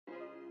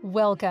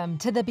Welcome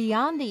to the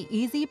Beyond the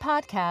Easy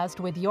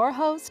podcast with your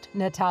host,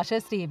 Natasha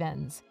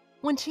Stevens.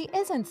 When she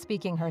isn't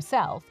speaking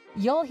herself,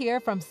 you'll hear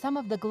from some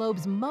of the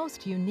globe's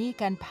most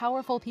unique and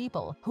powerful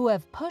people who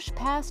have pushed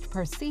past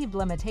perceived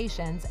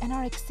limitations and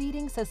are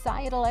exceeding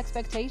societal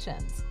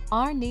expectations.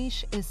 Our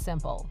niche is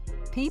simple: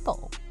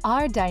 people.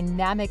 Our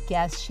dynamic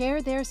guests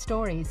share their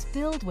stories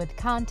filled with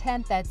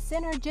content that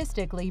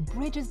synergistically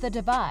bridges the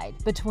divide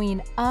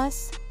between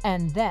us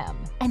and them.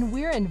 And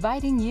we're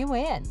inviting you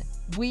in.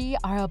 We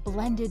are a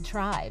blended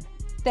tribe.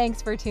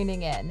 Thanks for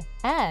tuning in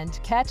and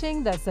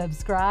catching the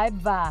subscribe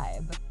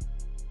vibe.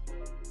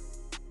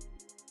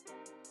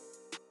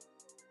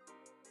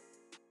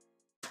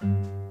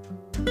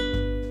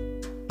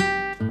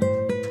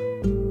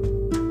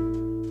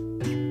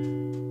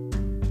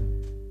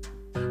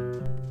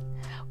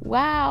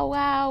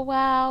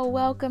 Wow.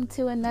 Welcome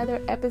to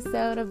another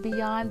episode of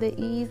Beyond the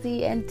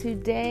Easy. And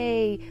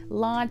today,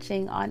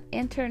 launching on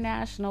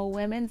International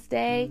Women's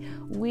Day,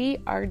 we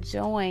are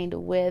joined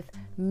with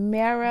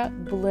Mara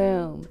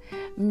Bloom.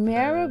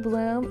 Mara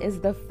Bloom is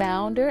the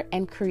founder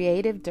and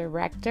creative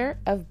director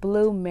of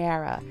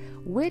Bloomera,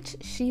 which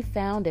she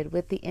founded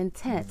with the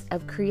intent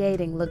of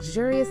creating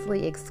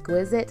luxuriously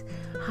exquisite,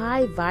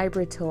 high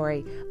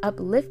vibratory,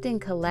 uplifting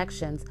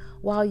collections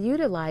while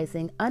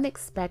utilizing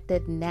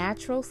unexpected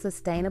natural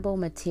sustainable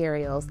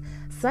materials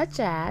such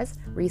as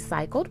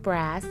recycled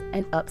brass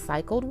and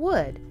upcycled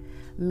wood.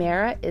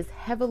 Mara is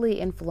heavily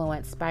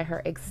influenced by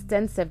her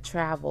extensive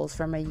travels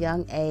from a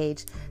young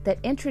age that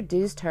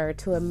introduced her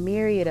to a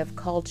myriad of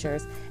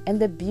cultures and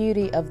the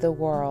beauty of the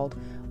world,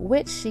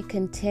 which she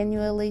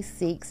continually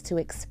seeks to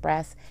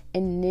express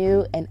in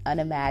new and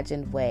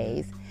unimagined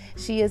ways.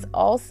 She is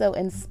also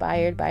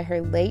inspired by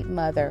her late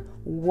mother,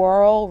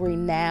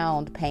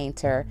 world-renowned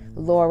painter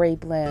Lori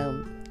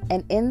Bloom,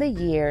 and in the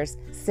years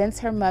since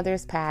her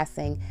mother's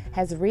passing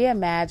has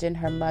reimagined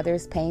her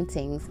mother's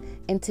paintings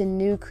into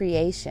new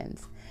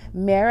creations.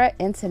 Mara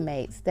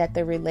intimates that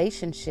the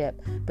relationship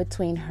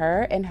between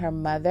her and her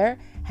mother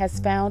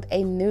has found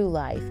a new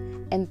life,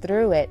 and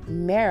through it,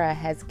 Mara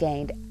has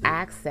gained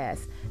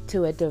access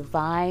to a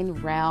divine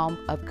realm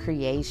of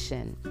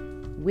creation.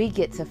 We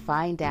get to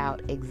find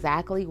out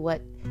exactly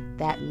what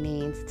that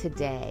means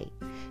today.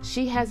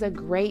 She has a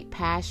great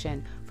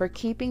passion for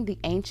keeping the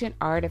ancient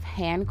art of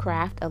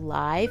handcraft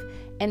alive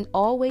and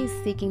always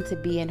seeking to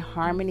be in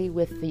harmony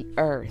with the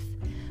earth.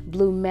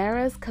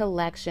 Bloomera's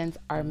collections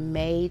are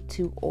made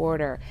to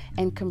order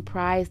and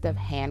comprised of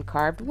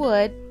hand-carved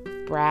wood,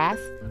 brass,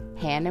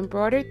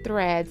 hand-embroidered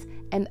threads,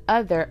 and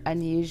other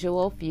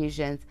unusual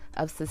fusions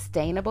of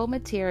sustainable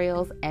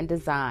materials and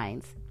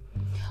designs.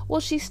 Well,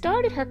 she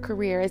started her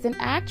career as an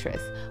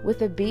actress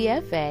with a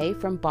BFA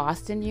from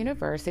Boston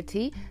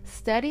University,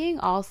 studying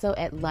also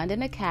at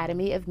London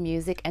Academy of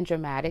Music and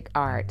Dramatic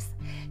Arts.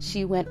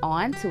 She went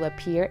on to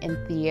appear in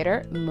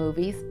theater,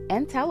 movies,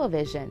 and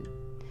television.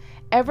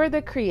 Ever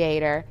the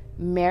creator,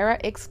 Mara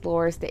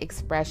explores the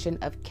expression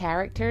of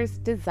characters,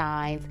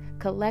 designs,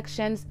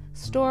 collections,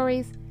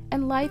 stories,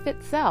 and life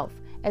itself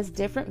as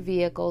different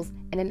vehicles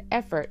in an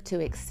effort to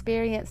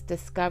experience,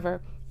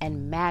 discover,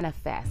 and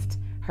manifest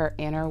her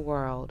inner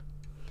world.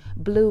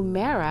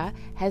 Bloomera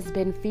has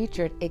been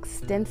featured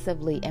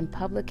extensively in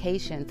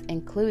publications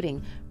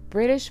including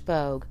British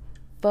Vogue,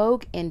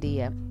 Vogue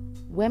India,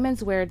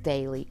 Women's Wear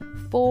Daily,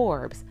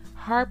 Forbes,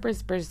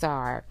 Harper's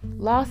Bazaar,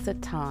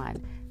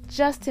 L'Occitane,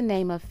 just to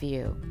name a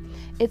few.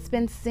 It's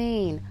been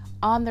seen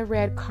on the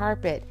red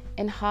carpet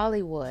in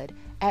Hollywood,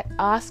 at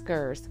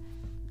Oscars,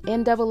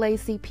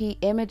 NAACP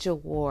Image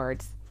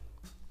Awards,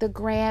 the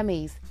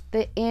Grammys,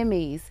 the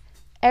Emmys,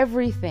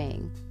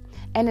 everything.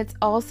 And it's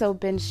also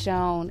been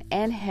shown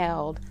and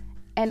held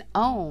and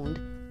owned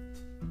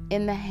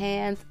in the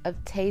hands of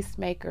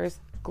tastemakers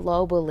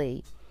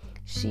globally.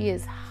 She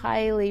is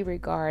highly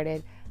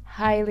regarded,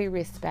 highly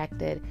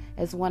respected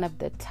as one of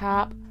the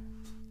top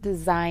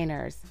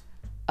designers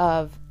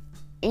of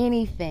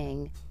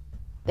anything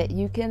that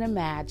you can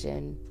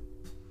imagine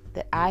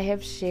that I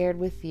have shared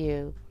with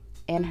you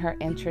in her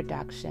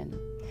introduction.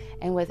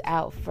 And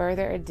without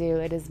further ado,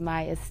 it is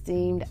my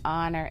esteemed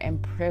honor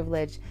and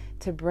privilege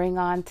to bring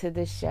on to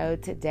the show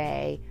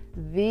today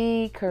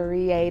the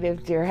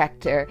creative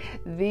director,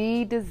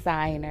 the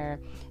designer,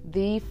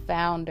 the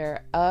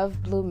founder of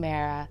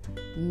Bloomera,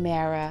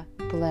 Mara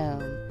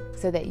Bloom,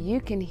 so that you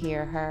can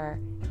hear her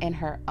in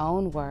her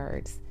own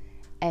words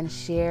and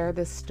share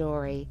the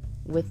story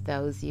with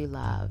those you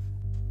love.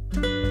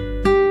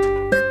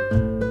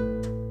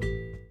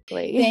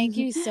 Thank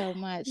you so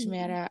much,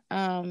 Mara.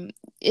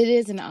 It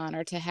is an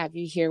honor to have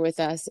you here with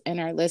us and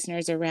our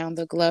listeners around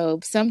the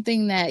globe.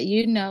 Something that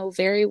you know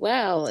very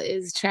well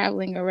is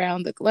traveling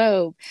around the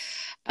globe.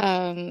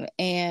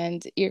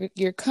 And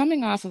you're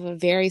coming off of a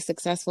very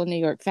successful New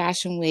York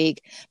Fashion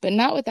Week, but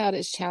not without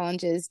its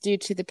challenges due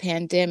to the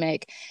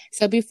pandemic.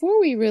 So before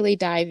we really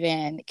dive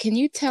in, can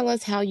you tell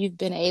us how you've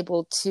been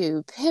able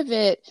to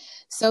pivot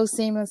so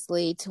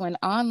seamlessly to an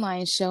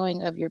online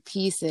showing of your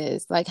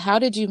pieces? Like, how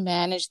did you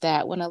manage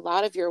that when a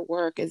lot of your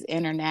work is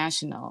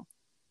international?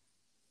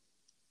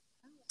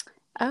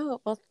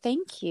 Oh, well,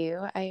 thank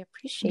you. I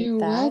appreciate You're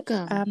that.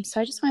 welcome. So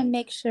I just want to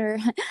make sure,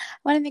 I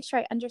want to make sure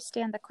I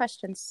understand the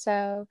question.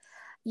 So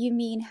you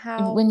mean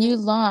When you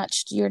how?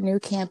 launched your new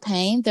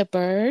campaign, The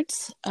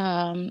Birds,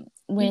 when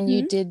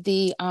you Mm-hmm. did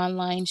the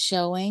online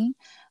showing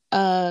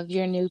of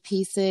your new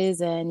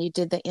pieces and you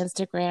did the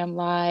Instagram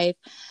live,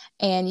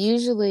 and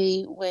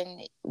usually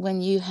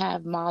when you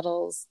have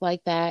models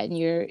like that and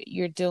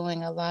you're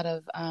doing a lot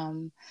of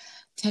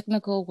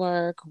technical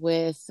work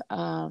with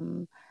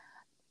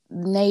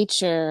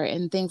nature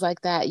and things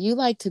like that, you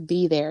like to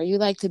be there, you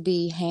like to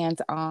be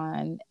hands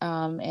on,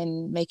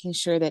 and making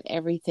sure that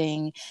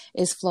everything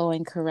is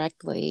flowing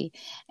correctly.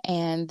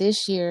 And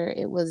this year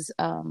it was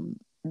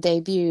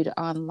debuted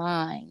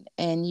online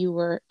and you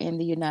were in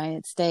the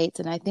United States,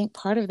 and I think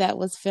part of that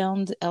was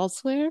filmed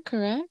elsewhere,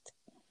 correct?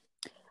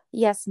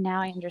 Yes,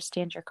 now I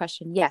understand your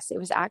question. Yes, it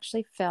was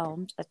actually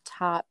filmed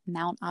atop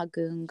Mount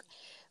Agung,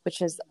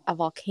 which is a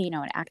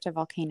volcano, an active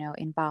volcano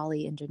in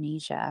Bali,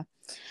 Indonesia.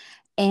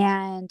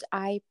 And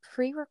I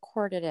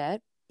pre-recorded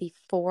it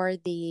before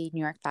the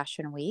New York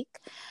Fashion Week.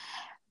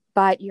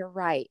 But you're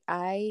right.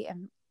 I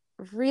am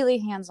really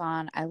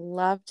hands-on. I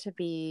love to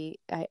be,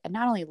 I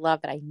not only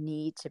love, but I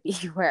need to be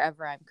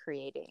wherever I'm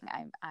creating.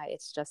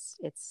 It's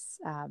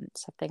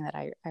something that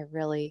I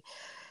really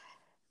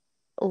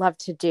love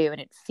to do,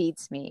 and it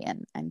feeds me,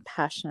 and I'm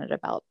passionate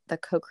about the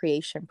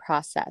co-creation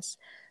process.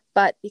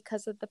 But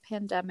because of the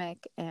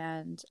pandemic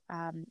and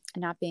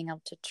not being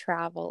able to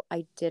travel,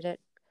 I did it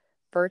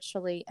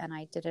virtually, and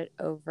I did it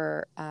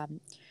over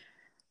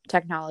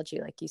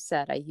technology. Like you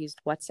said, I used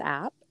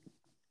WhatsApp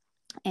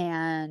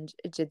and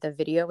did the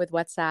video with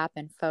WhatsApp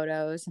and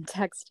photos and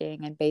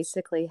texting, and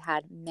basically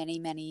had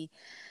many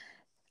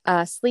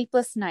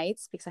sleepless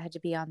nights because I had to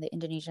be on the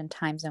Indonesian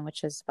time zone,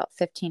 which is about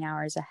 15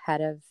 hours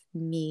ahead of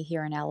me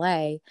here in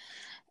LA.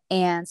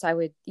 And so I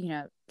would,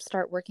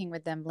 start working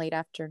with them late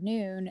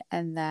afternoon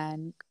and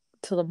then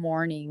till the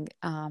morning,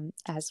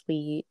 as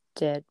we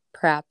did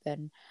prep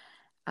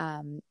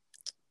um,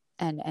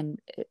 and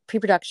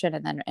pre-production,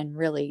 and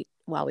really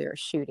while we were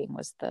shooting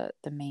was the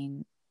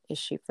main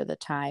issue for the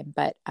time.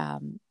 But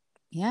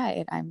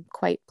yeah, I'm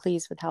quite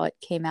pleased with how it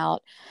came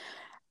out.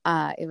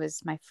 It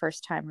was my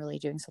first time really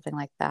doing something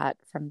like that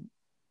from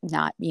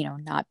not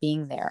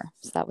being there.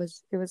 So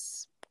it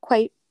was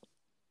quite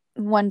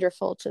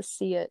wonderful to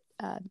see it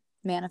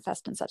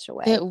manifest in such a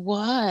way. It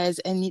was,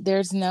 and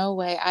there's no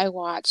way I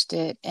watched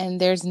it, and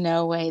there's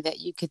no way that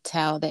you could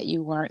tell that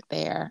you weren't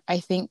there.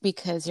 I think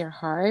because your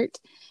heart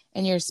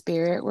and your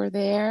spirit were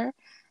there,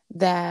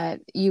 that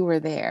you were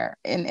there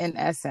in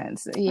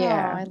essence. Oh,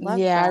 Yeah. I love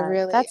Yeah,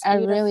 that. That's I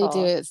really do.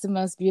 beautiful. It's the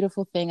most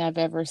beautiful thing I've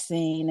ever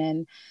seen.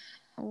 And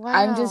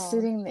I'm just Wow.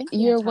 sitting there. Thank you,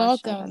 You're Natasha.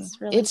 welcome.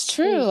 That's really It's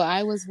true. sweet.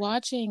 I was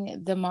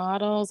watching the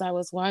models. I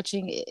was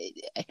watching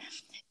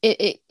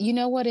it, you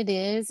know what it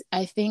is?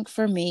 I think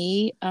for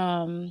me,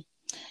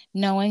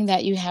 knowing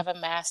that you have a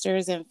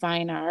master's in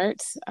fine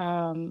arts,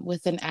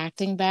 with an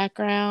acting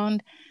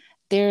background,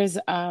 there's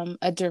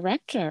a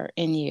director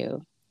in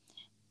you,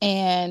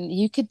 and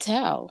you could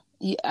tell.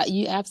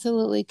 You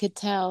absolutely could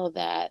tell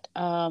that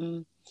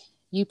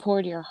you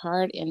poured your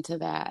heart into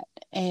that.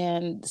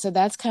 And so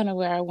that's kind of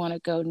where I want to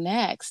go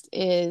next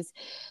is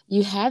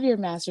you have your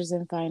master's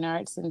in fine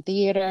arts and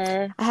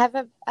theater. I have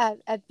a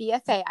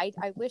BFA. I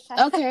wish I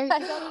had, Okay. I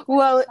don't claim my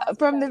Well, master's.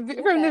 from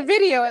I from the have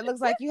video, it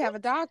looks like you have a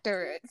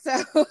doctorate. So,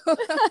 a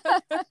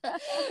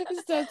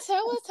so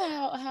tell us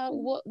how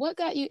what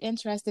got you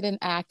interested in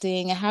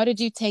acting? How did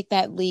you take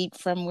that leap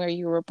from where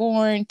you were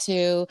born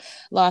to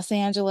Los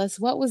Angeles?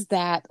 What was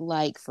that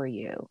like for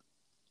you?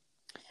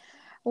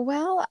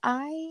 Well,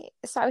 I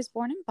was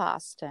born in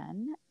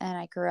Boston and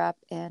I grew up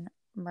in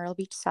Myrtle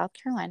Beach, South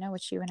Carolina,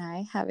 which you and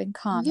I have in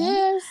common.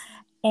 Yes.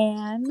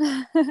 And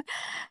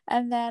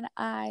and then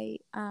I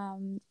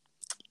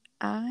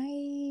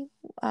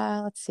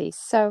let's see.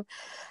 So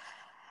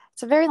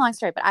it's a very long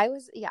story, but I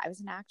was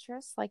an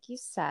actress, like you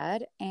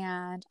said,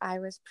 and I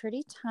was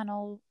pretty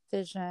tunnel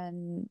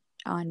vision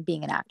on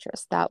being an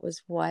actress. That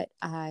was what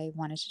I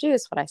wanted to do,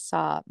 is what I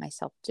saw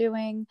myself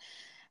doing.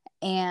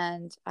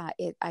 And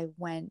I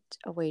went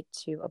away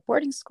to a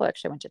boarding school.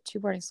 Actually, I went to two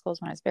boarding schools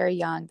when I was very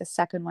young. The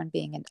second one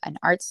being an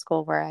art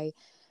school where I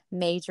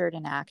majored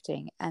in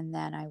acting. And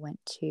then I went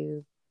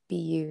to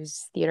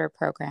BU's theater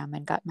program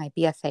and got my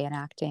BFA in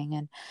acting,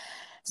 and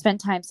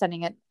spent time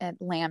studying at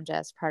Lambda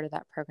as part of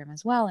that program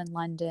as well in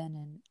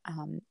London.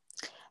 And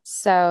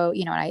so,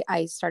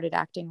 I started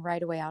acting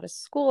right away out of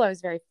school. I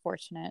was very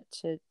fortunate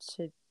to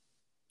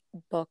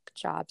book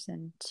jobs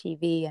in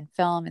TV and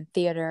film and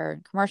theater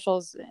and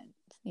commercials and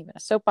even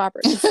a soap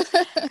opera, just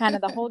kind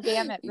of the whole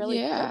gamut really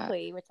Yeah.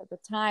 quickly, which at the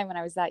time when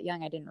I was that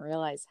young, I didn't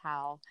realize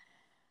how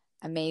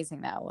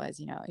amazing that was.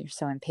 You're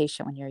so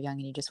impatient when you're young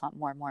and you just want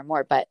more and more and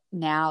more. But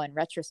now in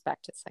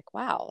retrospect, it's like,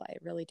 wow, I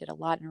really did a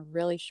lot in a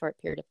really short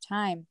period of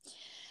time.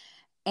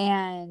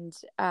 And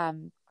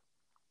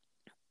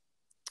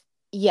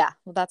yeah,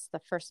 well, that's the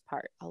first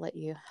part.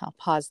 I'll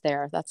pause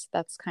there.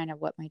 That's kind of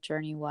what my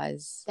journey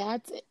was.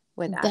 That's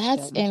with That's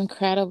acting.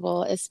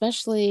 incredible,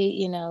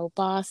 especially,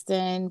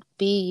 Boston,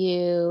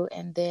 BU,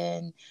 and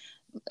then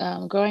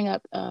growing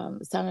up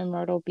some in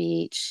Myrtle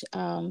Beach,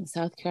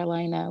 South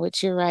Carolina,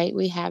 which you're right,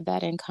 we have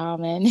that in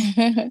common.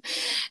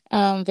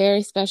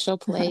 Very special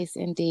place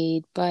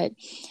indeed. But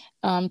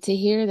to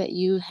hear that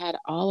you had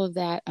all of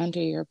that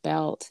under your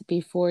belt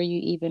before you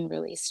even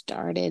really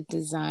started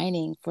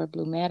designing for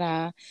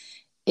Blumera,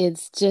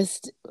 it's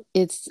just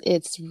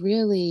it's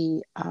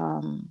really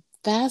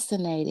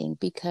fascinating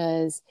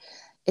because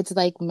it's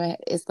like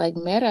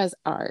Mera's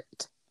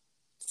art.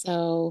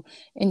 So,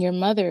 and your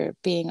mother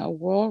being a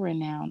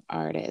world-renowned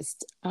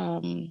artist,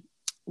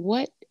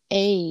 what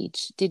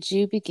age did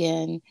you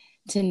begin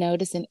to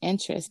notice an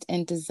interest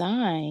in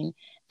design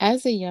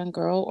as a young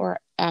girl, or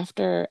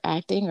after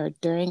acting or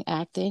during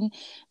acting,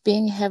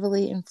 being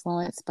heavily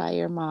influenced by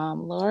your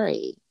mom,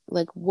 Lori?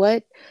 Like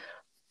what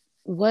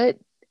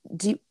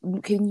do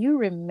can you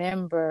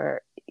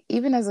remember,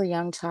 even as a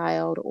young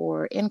child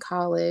or in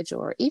college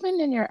or even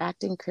in your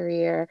acting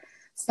career,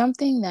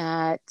 something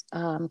that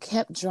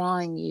kept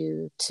drawing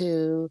you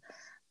to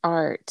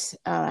art?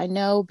 I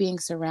know being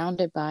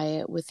surrounded by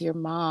it with your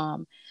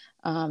mom,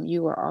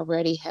 you were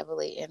already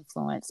heavily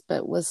influenced,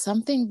 but was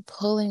something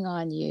pulling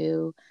on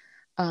you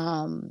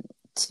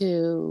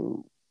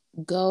to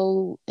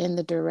go in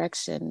the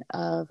direction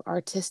of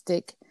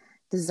artistic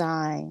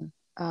design?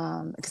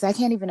 Because I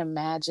can't even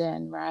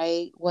imagine,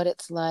 right, what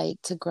it's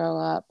like to grow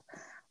up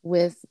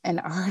with an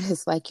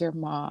artist like your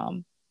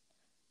mom.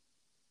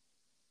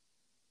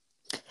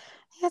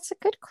 That's a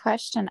good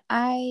question.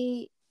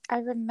 I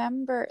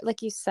remember,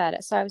 like you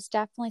said, so I was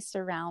definitely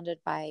surrounded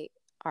by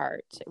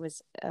art. It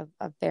was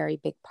a very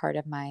big part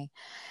of my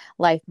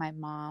life. My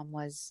mom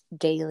was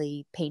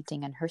daily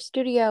painting in her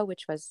studio,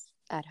 which was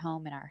at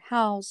home in our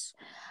house.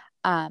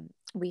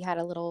 We had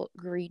a little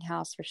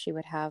greenhouse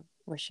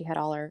where she had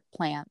all her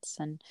plants,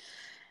 and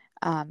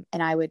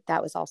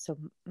that was also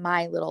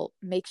my little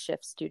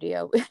makeshift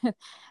studio.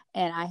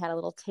 And I had a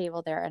little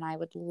table there, and I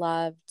would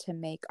love to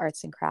make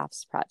arts and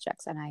crafts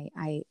projects. And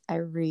I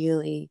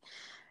really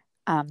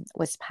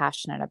was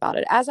passionate about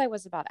it, as I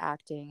was about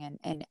acting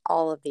and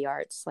all of the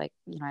arts. Like,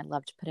 I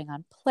loved putting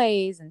on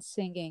plays and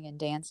singing and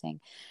dancing.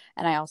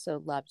 And I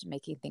also loved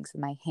making things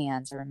with my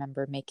hands. I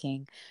remember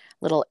making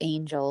little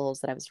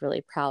angels that I was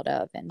really proud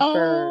of, and Oh,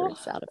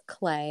 birds out of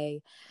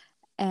clay.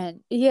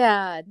 And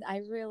yeah, and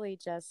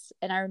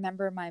I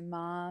remember my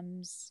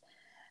mom's,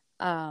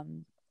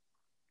 um,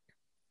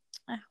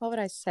 what would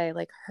I say,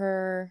 like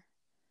her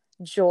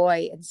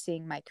joy in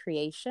seeing my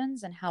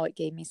creations, and how it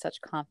gave me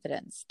such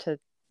confidence to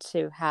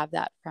have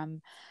that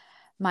from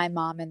my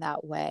mom in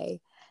that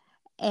way.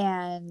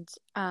 And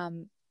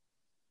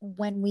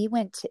when we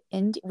went to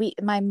India,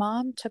 my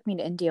mom took me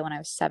to India when I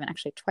was 7,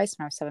 actually twice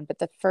when I was 7, but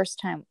the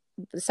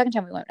second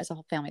time we went as a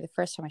whole family. The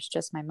first time was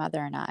just my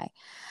mother and I.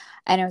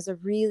 And it was a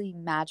really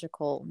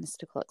magical,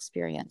 mystical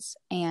experience.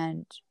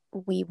 And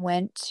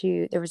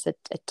there was a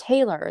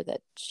tailor that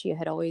she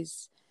had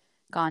always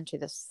gone to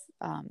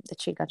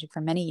that she'd gone to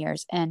for many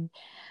years. And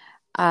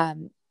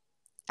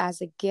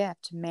as a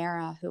gift,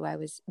 Mara, who I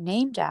was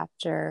named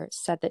after,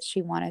 said that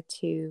she wanted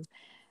to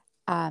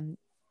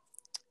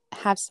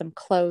have some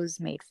clothes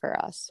made for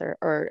us,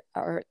 or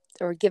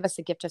give us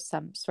a gift of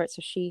some sort.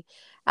 So she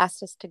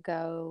asked us to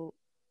go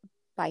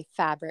buy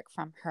fabric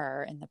from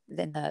her in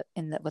the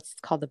what's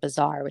called the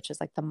bazaar, which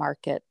is like the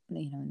market,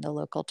 in the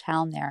local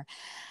town there.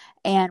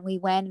 And we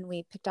went and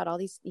we picked out all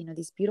these,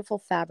 these beautiful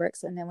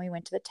fabrics, and then we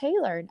went to the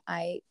tailor, and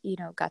I,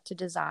 got to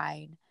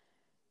design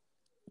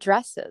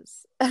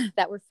dresses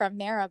that were from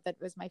Mara. But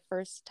it was my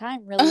first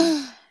time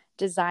really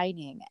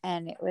designing,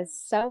 and it was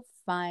so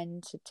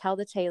fun to tell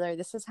the tailor,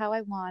 this is how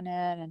I want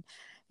it, and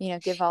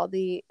give all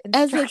the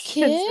as a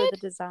instructions for kid? the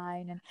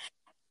design. And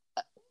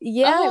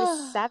yeah, I was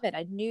Oh, 7.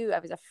 I knew I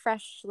was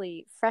fresh.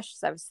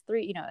 So I was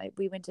 3.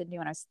 We went to New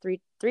when I was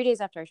 3 days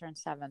after I turned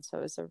 7. So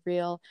it was a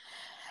real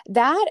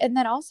that. And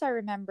then also I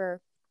remember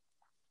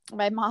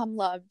my mom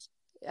loved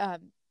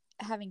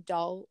having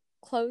doll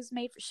clothes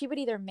made. She would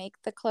either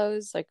make the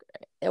clothes, like,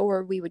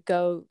 or we would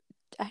go.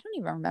 I don't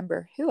even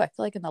remember who. I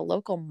feel like in the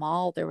local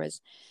mall there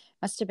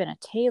must have been a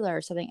tailor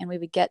or something, and we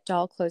would get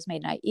doll clothes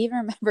made. And I even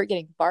remember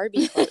getting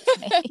Barbie clothes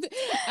made,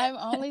 I'm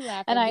only and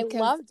laughing I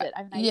because, loved it.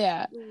 I mean,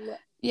 yeah.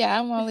 Yeah,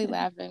 I'm only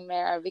laughing,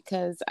 Mara,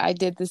 because I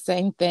did the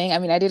same thing. I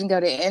mean, I didn't go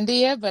to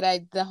India, but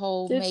the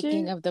whole did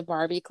making you? of the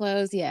Barbie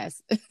clothes,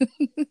 yes.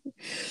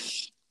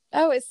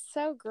 Oh, it's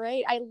so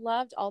great. I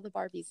loved all the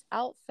Barbie's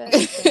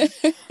outfits, and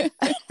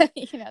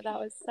that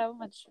was so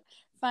much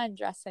fun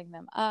dressing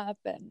them up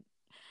and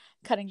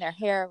cutting their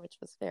hair, which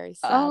was very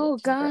sad Oh that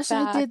she grew it gosh,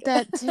 I back. did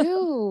that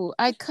too.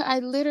 I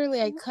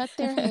cut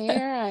their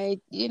hair. I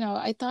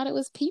thought it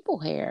was people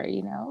hair,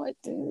 Yeah,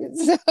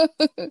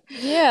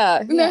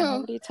 yeah. no.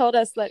 Nobody told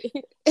us that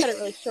he cut it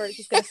really short. It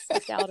was going to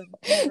stick out and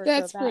never grow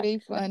That's back. pretty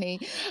funny.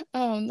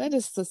 That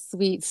is a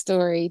sweet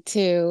story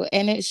too.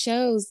 And it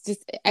shows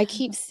just I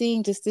keep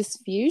seeing just this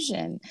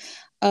fusion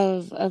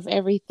of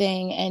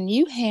everything, and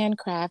you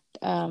handcraft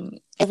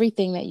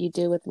everything that you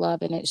do with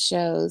love, and it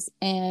shows.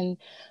 And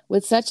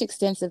with such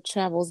extensive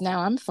travels, now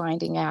I'm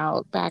finding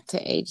out, back to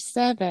age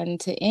 7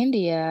 to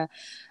India,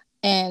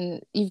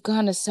 and you've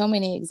gone to so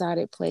many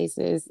exotic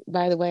places.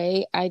 By the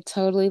way, I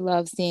totally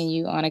love seeing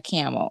you on a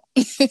camel.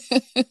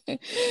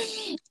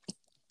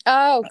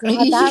 Oh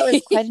God, that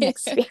was quite an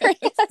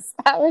experience.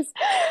 That was,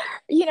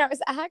 it was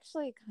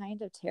actually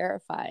kind of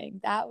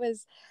terrifying.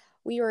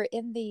 We were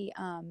in the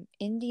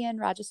Indian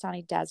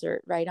Rajasthani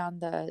desert, right on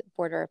the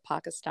border of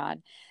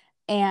Pakistan.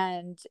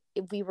 And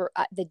we were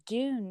at the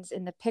dunes.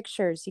 In the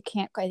pictures, you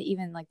can't quite,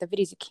 even like the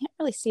videos, you can't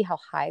really see how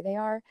high they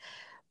are.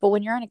 But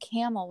when you're on a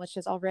camel, which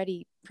is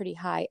already pretty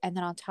high, and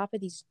then on top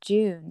of these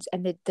dunes,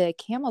 and the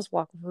camels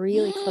walk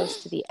really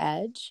close to the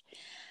edge.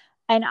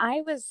 And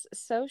I was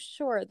so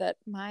sure that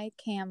my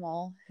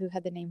camel, who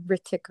had the name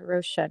Hrithik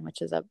Roshan,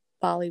 which is a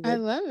I Bollywood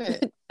love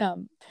it.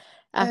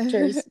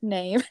 actor's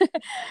name,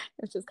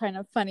 which is kind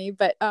of funny,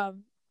 but I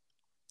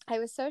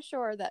was so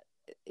sure that,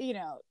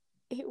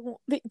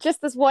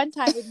 just this one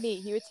time with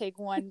me, he would take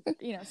one,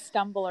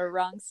 stumble or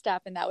wrong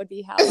step, and that would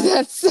be how I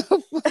That's so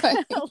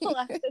funny.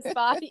 left this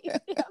body. I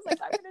was like,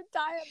 I'm gonna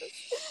die on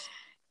this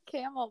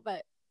camel,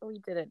 but we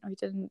didn't.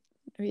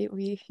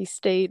 He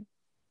stayed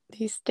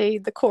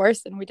the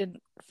course, and we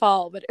didn't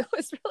fall, but it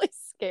was really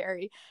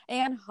scary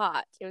and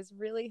hot. It was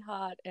really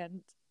hot,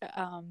 and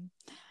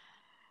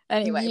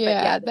anyway, but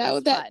yeah, that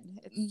was fun.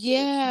 It's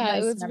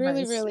nice it was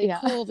memories. really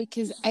cool,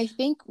 because I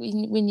think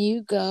when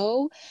you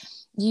go,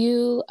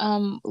 you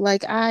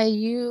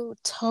you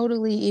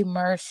totally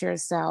immerse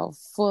yourself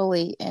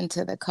fully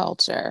into the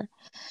culture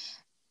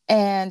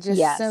and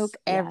just soak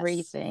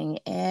everything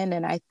in.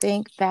 And I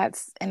think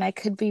and I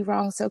could be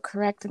wrong, so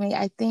correct me,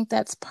 I think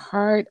that's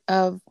part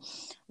of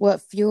what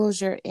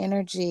fuels your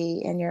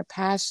energy and your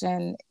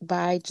passion,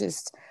 by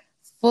just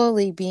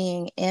fully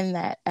being in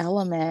that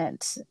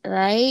element,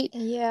 right?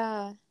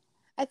 Yeah,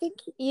 I think,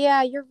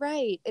 yeah, you're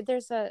right.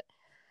 There's a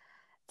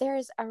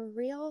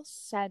real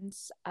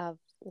sense of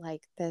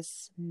like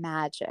this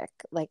magic.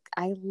 Like,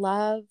 I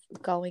love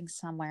going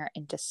somewhere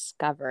and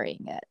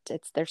discovering it.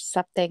 There's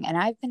something, and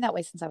I've been that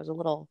way since I was a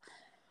little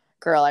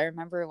girl. I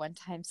remember one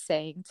time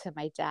saying to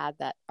my dad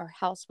that our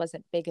house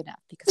wasn't big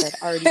enough because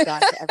I'd already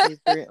gone to every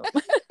room.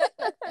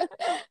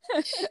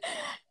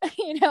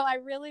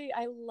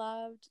 I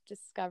loved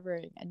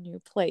discovering a new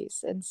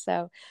place. And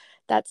so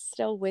that's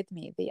still with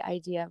me, the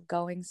idea of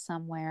going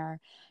somewhere,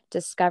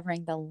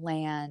 discovering the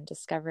land,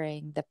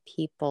 discovering the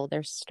people,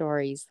 their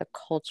stories, the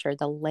culture,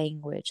 the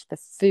language, the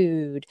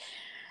food,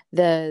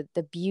 the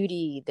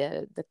beauty,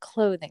 the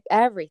clothing,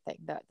 everything,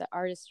 the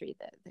artistry,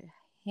 the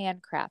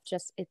handcraft.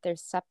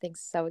 There's something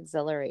so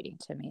exhilarating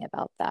to me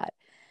about that.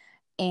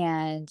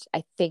 And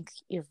I think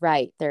you're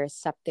right. There is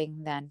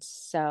something then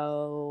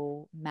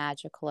so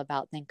magical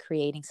about then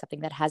creating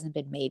something that hasn't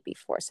been made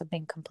before,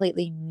 something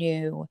completely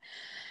new,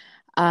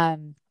 a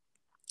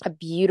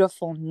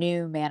beautiful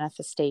new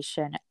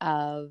manifestation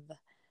of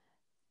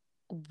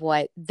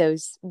what I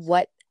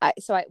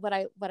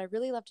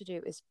really love to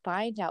do is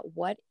find out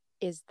what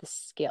is the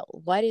skill,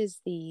 what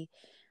is the,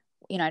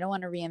 I don't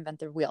want to reinvent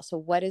the wheel. So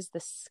what is the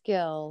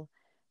skill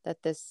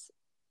that this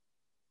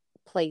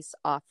place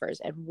offers,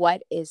 and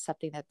what is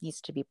something that needs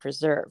to be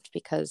preserved,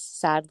 because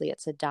sadly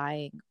it's a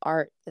dying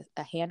art,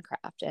 a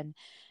handcraft, and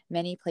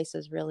many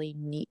places really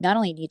not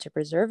only need to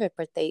preserve it,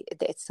 but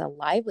it's a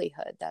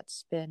livelihood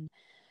that's been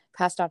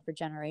passed on for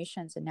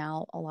generations, and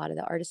now a lot of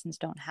the artisans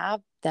don't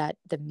have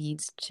the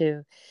means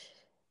to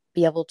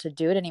be able to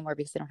do it anymore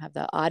because they don't have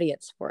the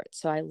audience for it.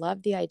 So I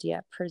love the idea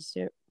of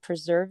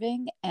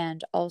preserving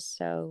and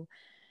also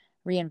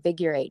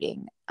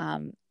reinvigorating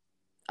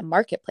a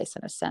marketplace,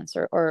 in a sense,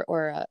 or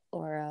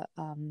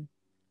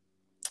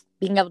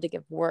being able to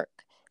give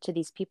work to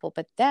these people,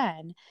 but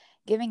then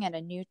giving it a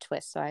new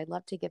twist. So I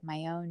love to give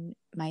my own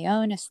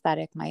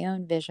aesthetic, my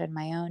own vision,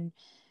 my own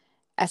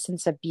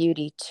essence of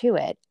beauty to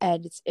it.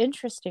 And it's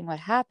interesting what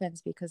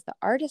happens, because the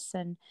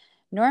artisan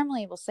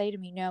normally will say to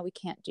me, no, we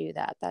can't do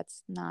that,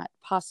 that's not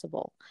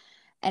possible.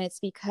 And it's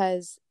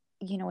because,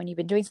 when you've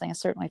been doing something a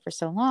certain way for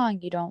so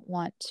long, you don't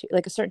want to,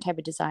 like a certain type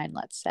of design,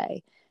 let's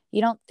say, you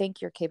don't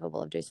think you're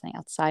capable of doing something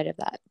outside of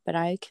that. But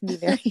I can be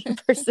very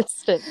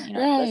persistent.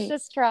 Right. Let's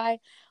just try.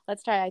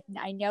 Let's try.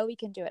 I know we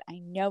can do it. I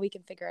know we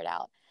can figure it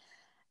out.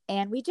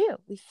 And we do.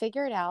 We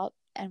figure it out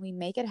and we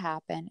make it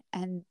happen.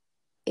 And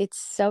it's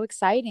so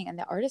exciting. And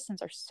the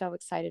artisans are so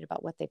excited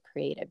about what they've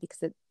created,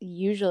 because it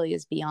usually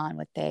is beyond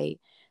what they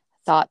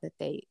thought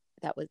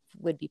that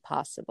would be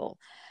possible.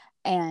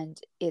 And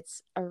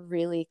it's a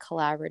really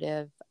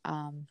collaborative,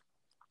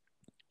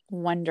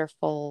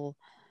 wonderful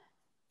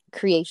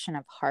creation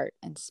of heart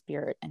and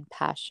spirit and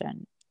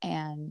passion.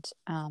 And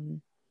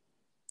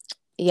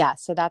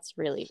so that's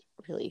really,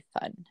 really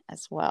fun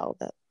as well.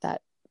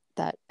 That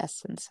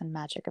essence and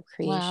magic of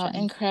Wow, creation.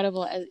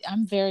 incredible.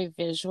 I'm very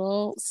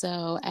visual.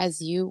 So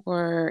as you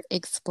were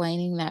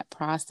explaining that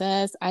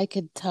process, I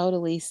could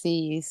totally see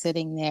you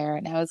sitting there.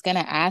 And I was going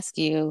to ask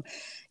you,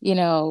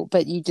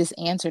 but you just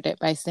answered it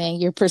by saying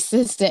you're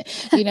persistent.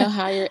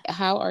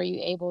 How are you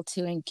able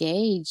to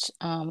engage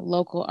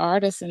local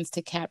artisans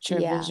to capture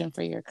a Yeah, vision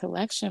for your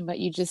collection? But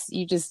you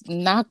just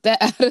knocked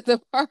that out of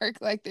the park.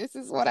 Like, this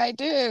is what I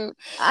do.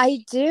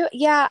 I do.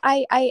 Yeah,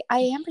 I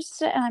am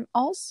persistent, and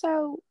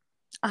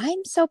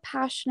I'm so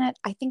passionate.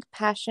 I think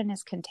passion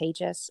is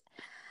contagious,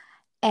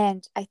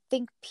 and I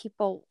think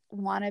people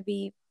want to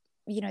be,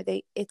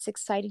 it's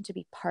exciting to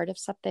be part of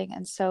something.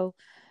 And so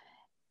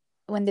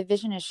when the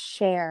vision is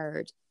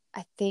shared,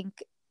 I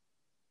think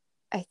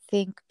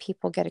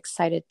people get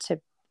excited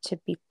to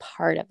be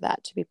part of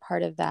that, to be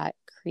part of that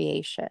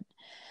creation.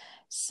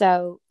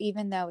 So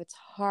even though it's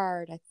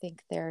hard, I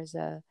think there's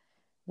a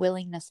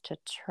willingness to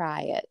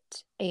try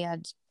it,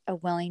 and a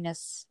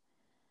willingness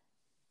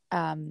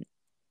um,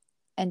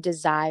 and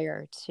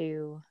desire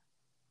to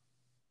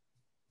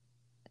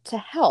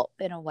help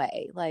in a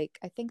way. Like,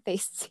 I think they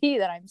see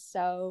that I'm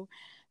so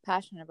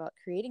passionate about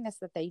creating this,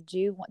 that they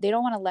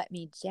don't want to let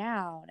me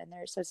down. And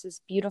there's this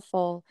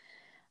beautiful,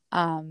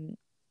 um,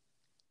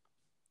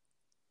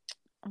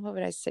 what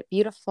would I say?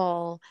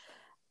 Beautiful,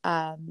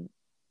 um,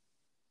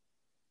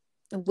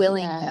 Yes.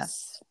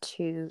 willingness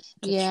to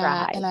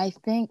Yeah, and try. I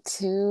think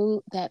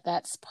too that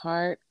that's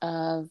part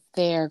of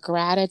their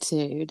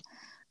gratitude,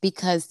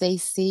 because they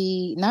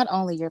see not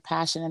only your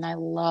passion, and I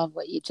love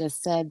what you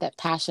just said, that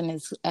passion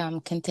is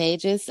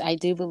contagious. I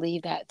do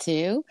believe that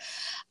too.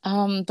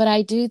 But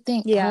I do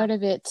think Yeah. part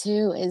of it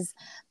too is,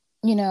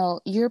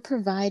 you're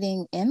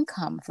providing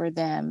income for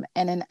them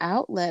and an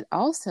outlet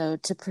also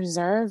to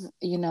preserve,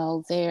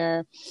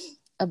 their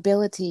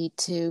ability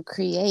to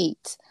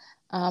create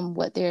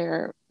what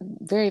they're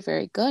very,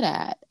 very good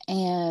at.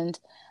 And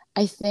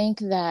I think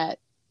that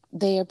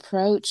they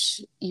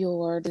approach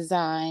your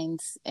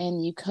designs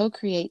and you co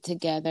create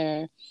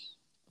together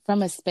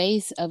from a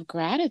space of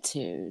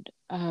gratitude,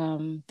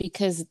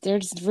 because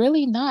there's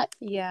really not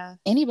Yeah.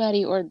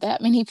 anybody or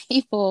that many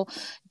people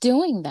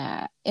doing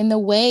that in the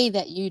way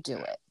that you do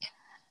it.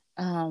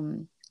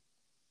 Um,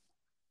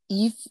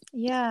 you,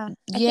 Yeah.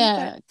 I think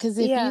yeah, because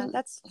if yeah, you,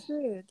 that's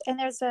true. And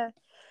there's a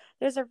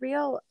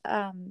real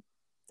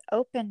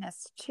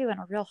openness too, and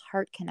a real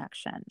heart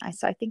connection. I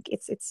think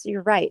it's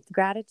you're right.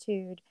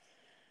 Gratitude,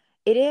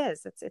 it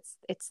is.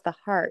 It's the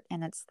heart,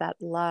 and it's that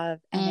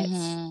love, and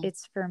mm-hmm,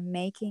 it's for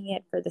making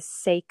it for the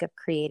sake of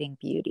creating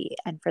beauty,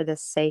 and for the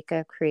sake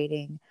of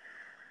creating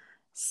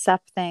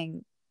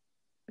something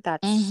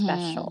that's mm-hmm,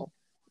 special.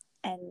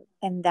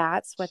 And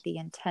that's what the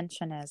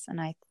intention is.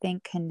 And I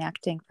think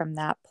connecting from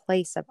that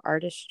place of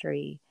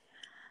artistry,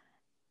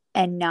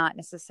 and not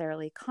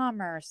necessarily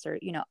commerce or,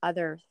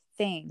 other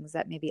things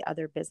that maybe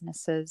other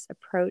businesses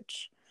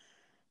approach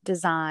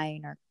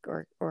design,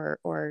 or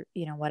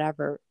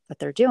whatever that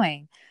they're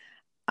doing.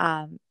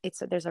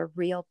 There's a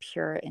real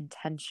pure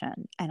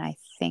intention, and I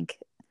think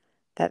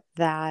that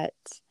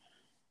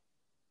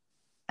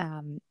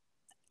um,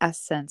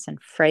 essence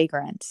and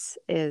fragrance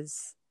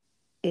is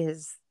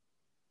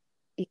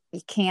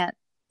you can't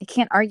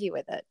argue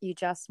with it. You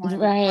just want to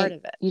be part right.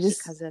 of it You just,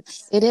 because it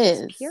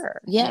it's is. pure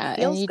and it Yeah. And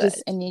feels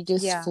good. you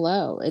just Yeah.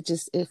 flow. It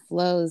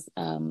flows,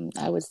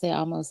 I would say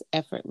almost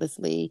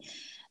effortlessly.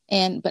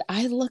 But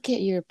I look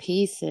at your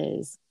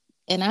pieces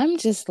and I'm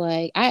just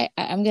like,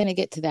 I'm going to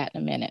get to that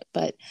in a minute,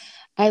 but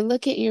I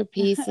look at your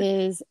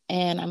pieces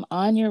and I'm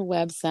on your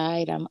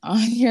website, I'm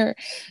on your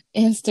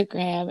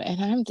Instagram,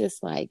 and I'm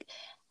just like,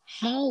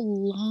 how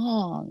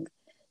long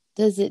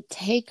does it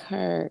take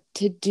her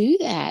to do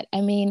that?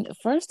 I mean,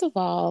 first of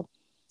all,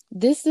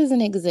 this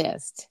doesn't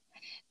exist.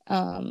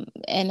 And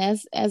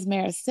as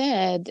Mara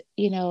said,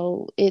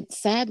 it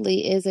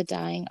sadly is a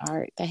dying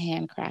art, the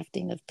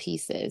handcrafting of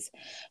pieces.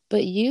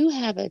 But you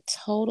have a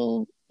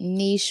total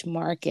niche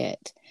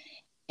market.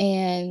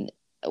 And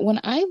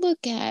when I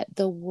look at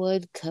the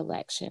wood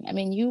collection, I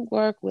mean, you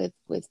work with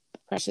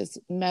precious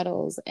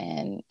metals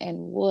and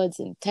woods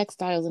and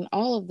textiles and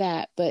all of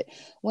that. But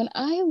when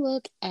I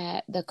look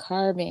at the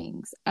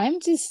carvings, I'm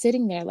just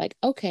sitting there like,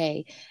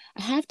 okay,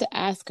 I have to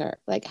ask her,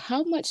 like,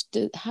 how much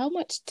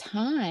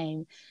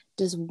time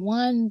does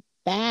one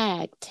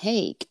bag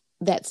take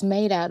that's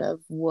made out of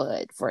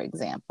wood, for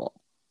example?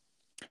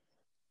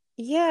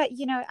 Yeah,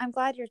 I'm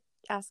glad you're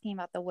asking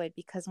about the wood,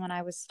 because when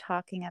I was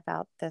talking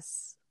about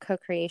this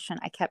co-creation,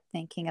 I kept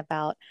thinking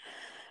about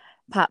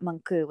Pat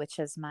Munku, which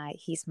is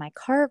he's my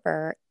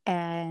carver,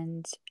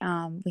 and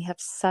we have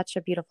such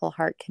a beautiful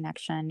heart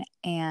connection.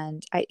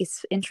 And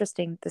it's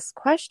interesting, this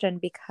question,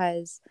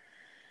 because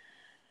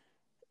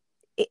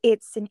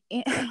it's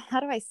how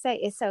do I say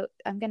it? So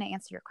I'm going to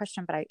answer your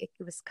question, but it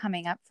was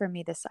coming up for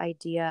me, this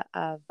idea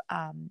of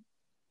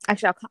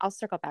Actually, I'll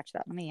circle back to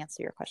that. Let me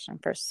answer your question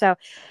first. So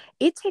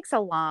it takes a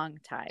long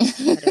time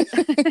to put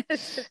it,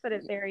 to put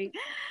it very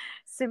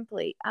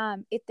simply.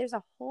 There's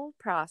a whole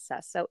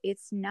process. So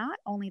it's not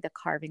only the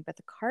carving, but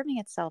the carving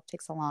itself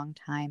takes a long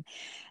time.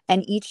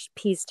 And each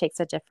piece takes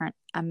a different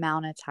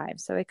amount of time.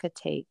 So it could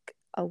take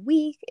a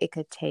week, it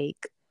could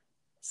take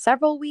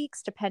several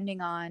weeks,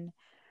 depending on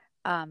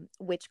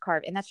which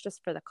carve. And that's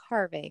just for the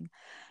carving.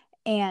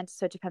 And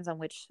so it depends on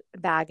which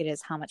bag it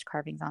is, how much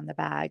carving's on the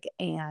bag,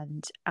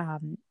 and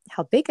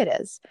how big it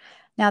is.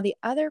 Now, the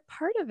other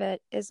part of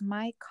it is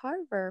my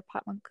carver,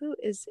 Pat Manku,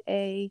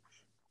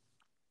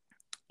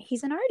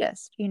 he's an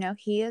artist.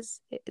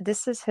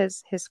 This is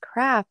his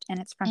craft, and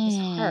it's from his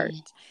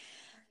heart.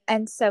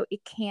 And so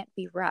it can't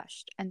be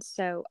rushed. And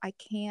so I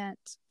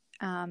can't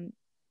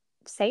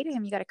say to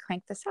him, you got to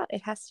crank this out.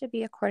 It has to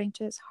be according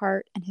to his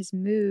heart and his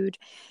mood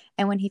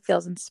and when he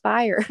feels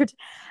inspired.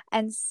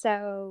 And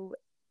so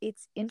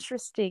it's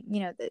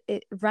interesting,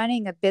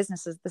 running a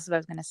business this is what I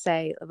was going to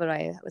say, what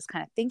I was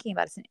kind of thinking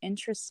about. It's an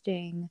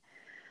interesting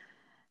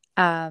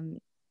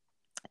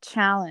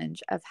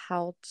challenge of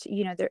how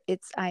to,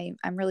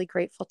 I'm really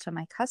grateful to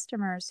my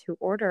customers who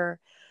order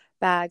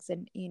bags,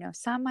 and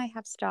some I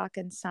have stock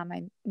and some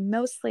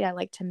I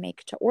like to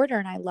make to order.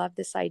 And I love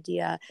this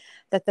idea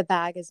that the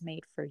bag is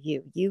made for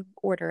you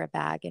order a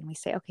bag and we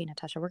say, okay,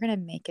 Natasha, we're going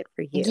to make it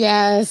for you.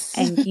 Yes.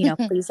 And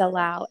please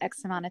allow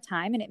X amount of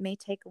time, and it may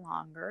take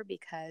longer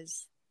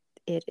because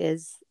it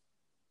is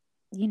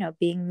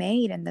being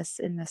made in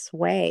this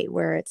way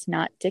where it's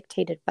not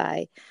dictated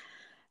by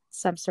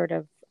some sort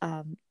of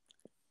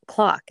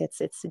clock. It's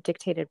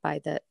dictated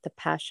by the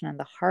passion and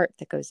the heart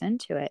that goes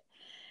into it.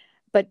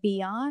 But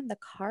beyond the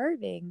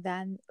carving,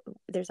 then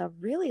there's a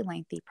really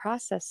lengthy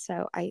process.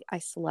 So I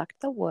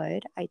select the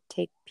wood. I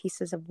take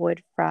pieces of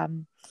wood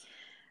from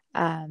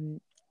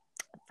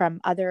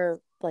other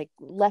like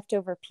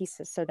leftover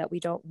pieces so that we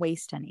don't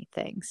waste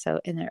anything. So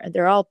and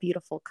they're all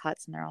beautiful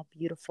cuts, and they're all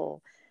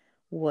beautiful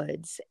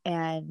woods,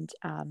 and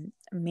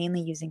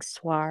mainly using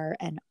swar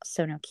and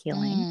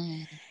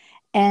sonokeeling.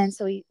 And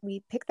so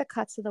we pick the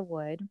cuts of the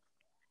wood.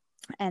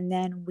 And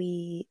then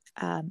we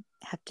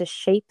have to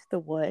shape the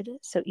wood.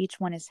 So each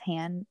one is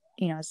hand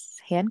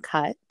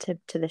cut to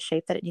the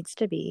shape that it needs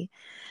to be.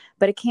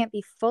 But it can't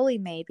be fully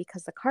made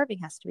because the carving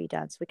has to be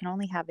done. So we can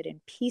only have it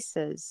in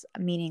pieces,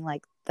 meaning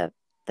like the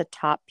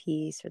top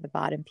piece or the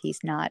bottom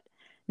piece, not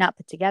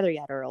put together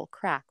yet, or it'll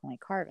crack when we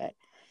carve it.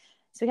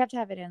 So we have to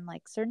have it in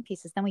like certain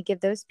pieces. Then we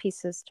give those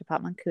pieces to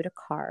Pat Manku to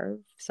carve.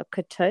 So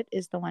Katut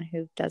is the one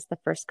who does the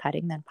first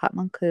cutting. Then Pat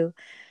Manku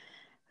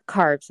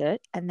carves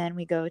it. And then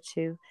we go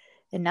to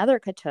another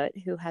Katut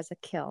who has a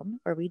kiln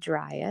where we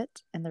dry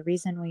it. And the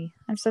reason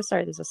I'm so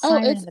sorry, there's a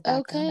siren in the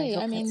background. Okay.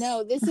 I mean,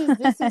 no, this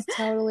is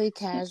totally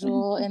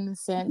casual in the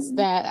sense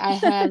that I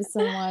have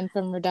someone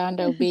from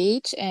Redondo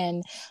Beach,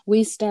 and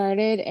we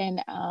started,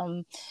 and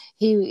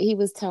he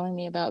was telling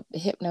me about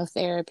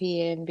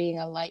hypnotherapy and being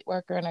a light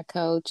worker and a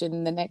coach,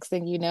 and the next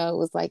thing you know, it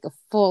was like a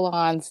full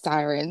on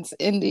sirens,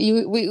 and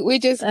we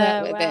just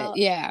went with it.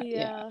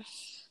 Yeah.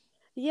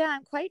 Yeah,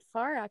 I'm quite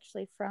far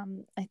actually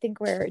from, I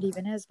think, where it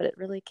even is, but it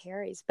really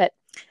carries. But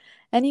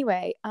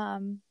anyway,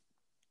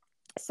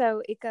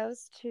 so it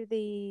goes to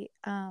the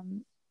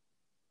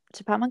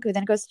to Pat Manku,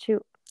 then it goes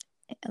to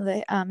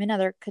the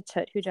another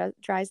Katut who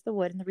dries the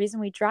wood. And the reason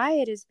we dry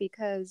it is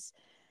because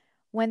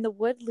when the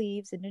wood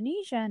leaves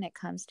Indonesia and it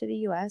comes to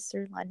the US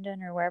or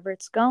London or wherever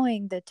it's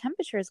going, the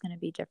temperature is going to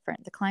be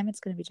different. The climate's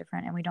going to be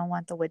different, and we don't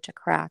want the wood to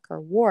crack or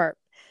warp.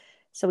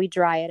 So we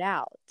dry it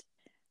out.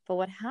 But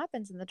what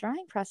happens in the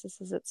drying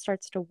process is it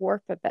starts to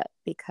warp a bit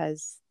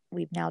because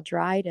we've now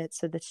dried it.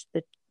 So the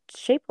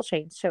shape will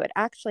change. So it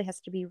actually has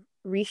to be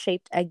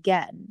reshaped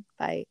again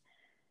by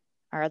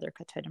our other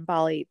Katut in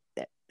Bali.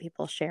 That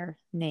people share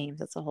names.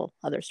 That's a whole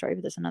other story.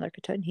 But there's another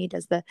Katut, and he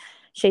does the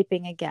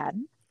shaping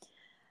again.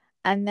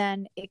 And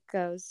then it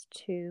goes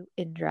to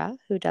Indra,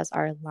 who does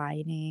our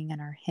lining and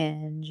our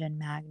hinge and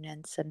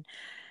magnets. And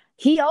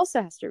he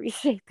also has to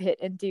reshape it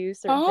and do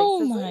certain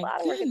things. So it's a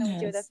lot of work. And then we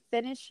do the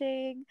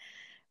finishing.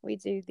 We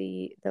do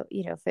the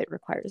if it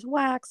requires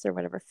wax or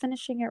whatever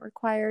finishing it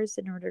requires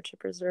in order to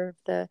preserve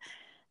the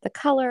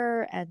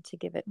color and to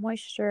give it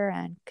moisture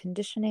and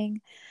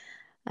conditioning.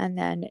 And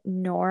then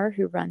Noor,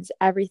 who runs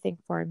everything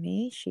for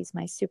me, she's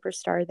my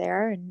superstar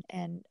there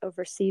and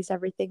oversees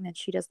everything. Then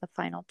she does the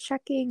final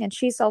checking, and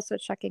she's also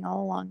checking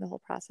all along the whole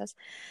process.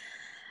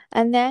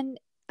 And then,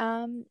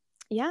 and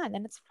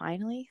then it's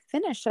finally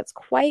finished. So it's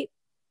quite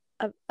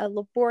a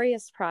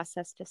laborious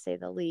process, to say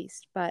the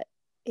least, but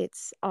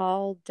it's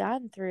all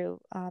done through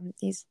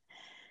these,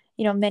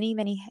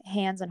 many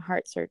hands and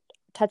hearts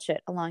touch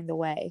it along the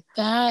way.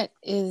 That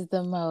is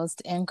the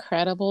most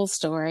incredible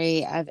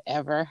story I've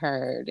ever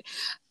heard.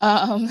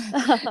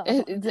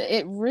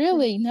 It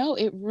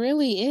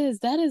really is.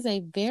 That is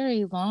a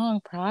very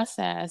long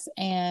process,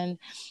 and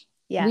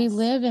yes. We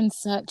live in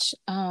such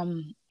a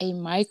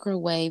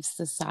microwave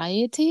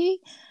society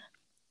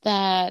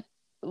that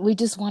we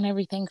just want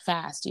everything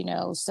fast,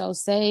 So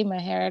say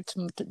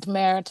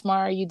Tamara,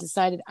 tomorrow you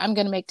decided I'm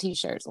going to make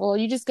t-shirts. Well,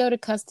 you just go to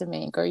Custom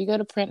Ink or you go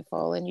to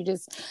Printful and you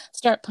just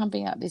start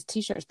pumping out these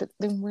t-shirts. But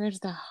then where's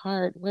the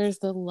heart? Where's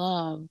the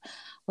love?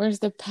 Where's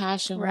the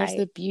passion? Where's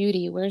the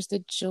beauty? Where's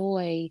the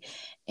joy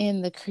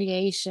in the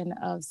creation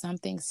of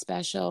something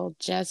special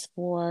just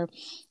for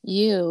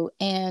you?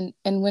 And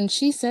when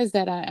she says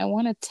that, I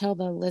want to tell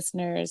the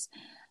listeners,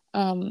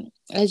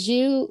 as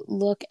you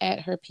look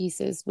at her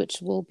pieces, which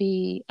will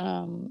be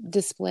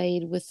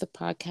displayed with the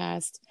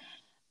podcast,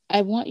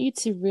 I want you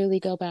to really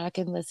go back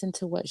and listen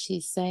to what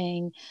she's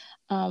saying.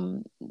 I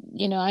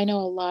know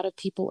a lot of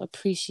people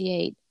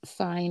appreciate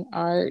fine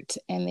art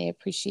and they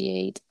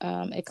appreciate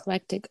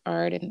eclectic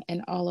art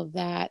and all of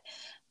that.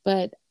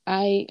 But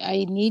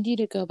I need you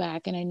to go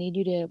back and I need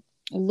you to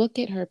look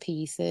at her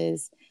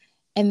pieces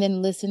and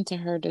then listen to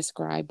her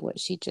describe what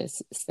she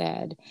just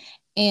said.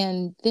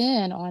 And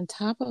then on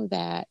top of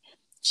that,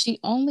 she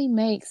only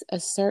makes a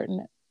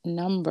certain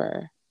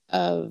number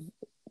of,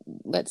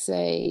 let's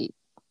say,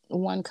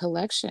 one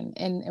collection.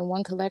 And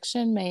one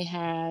collection may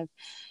have,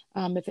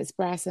 if it's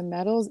brass and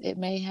metals, it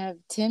may have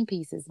 10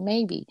 pieces,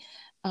 maybe.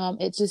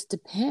 It just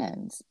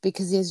depends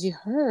because as you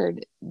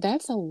heard,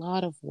 that's a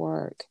lot of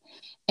work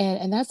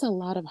and that's a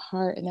lot of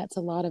heart and that's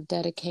a lot of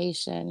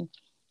dedication.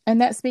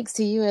 And that speaks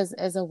to you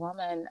as a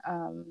woman,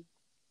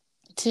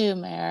 too,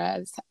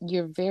 Mara.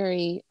 You're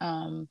very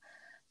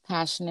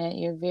passionate.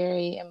 You're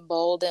very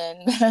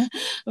emboldened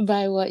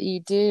by what you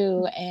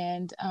do,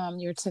 and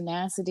your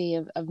tenacity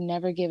of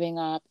never giving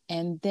up,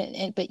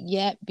 but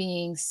yet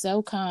being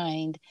so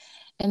kind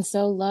and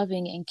so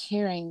loving and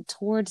caring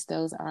towards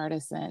those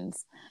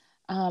artisans,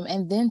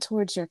 and then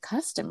towards your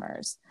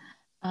customers.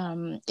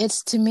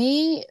 It's to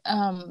me,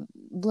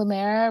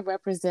 Blumera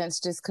represents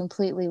just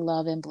completely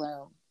love and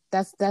bloom.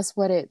 That's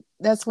what it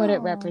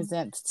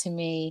represents to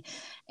me.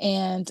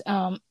 And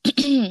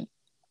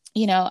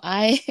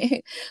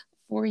I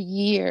for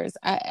years,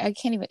 I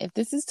can't even, if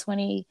this is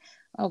 20,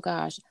 oh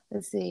gosh,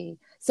 let's see.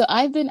 So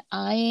I've been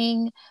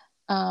eyeing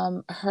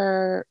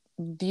her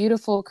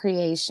beautiful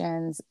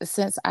creations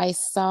since I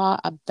saw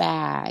a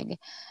bag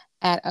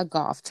at a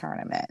golf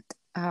tournament.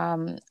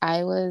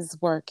 I was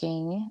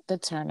working the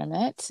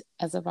tournament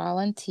as a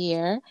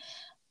volunteer,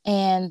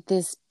 and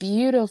this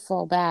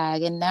beautiful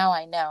bag, and now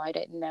I know, I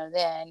didn't know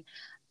then,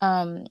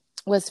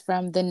 was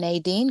from the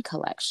Nadine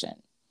collection.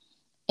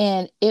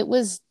 And it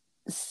was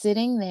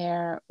sitting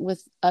there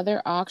with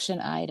other auction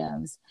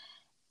items.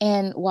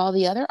 And while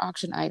the other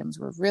auction items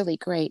were really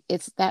great,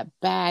 it's that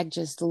bag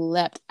just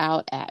leapt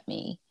out at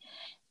me.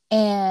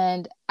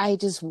 And I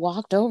just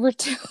walked over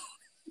to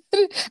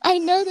I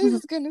know this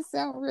is going to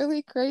sound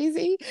really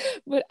crazy,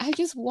 but I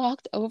just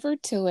walked over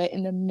to it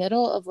in the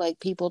middle of like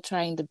people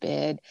trying to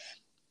bid,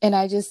 and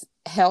I just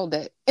held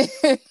it.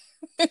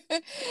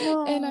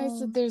 And I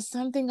said, there's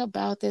something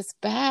about this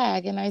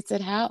bag. And I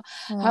said, how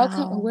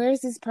come, where's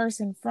this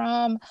person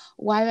from?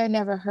 Why have I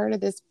never heard of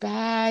this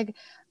bag?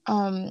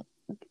 And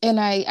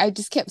I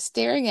just kept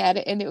staring at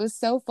it. And it was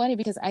so funny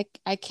because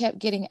I kept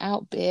getting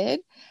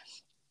outbid.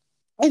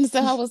 And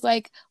so I was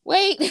like,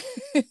 wait.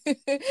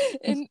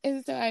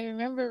 and so I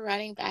remember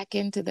running back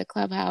into the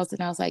clubhouse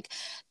and I was like,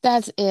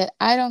 that's it.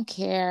 I don't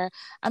care.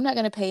 I'm not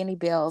going to pay any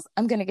bills.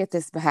 I'm going to get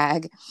this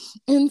bag.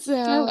 And so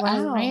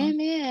I ran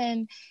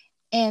in,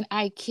 and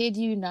I kid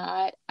you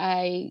not,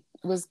 I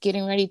was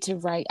getting ready to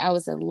write. I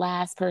was the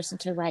last person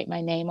to write my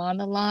name on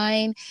the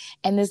line.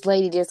 And this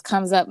lady just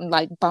comes up and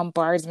like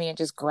bombards me and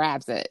just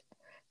grabs it.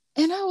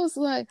 And I was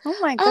like, oh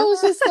my God. I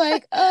was just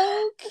like,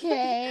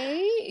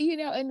 okay,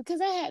 and because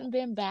I hadn't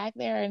been back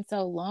there in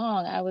so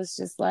long, I was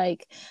just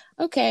like,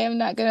 okay, I'm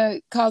not going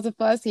to cause a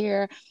fuss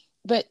here.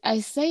 But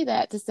I say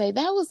that to say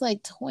that was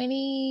like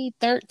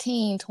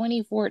 2013,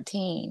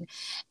 2014.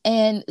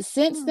 And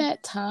since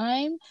that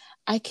time,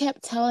 I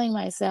kept telling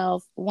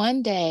myself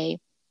one day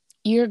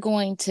you're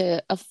going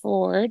to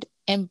afford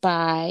and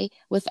buy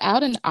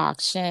without an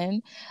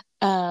auction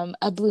a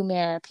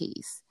Blumera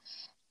piece.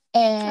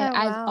 And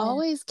I've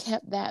always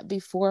kept that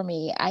before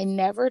me. I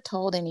never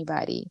told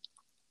anybody.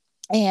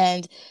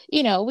 And,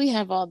 we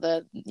have all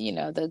the,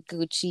 the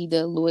Gucci,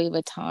 the Louis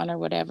Vuitton or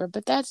whatever,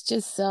 but that's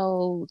just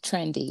so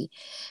trendy.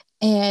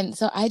 And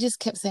so I just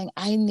kept saying,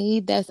 I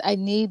need this, I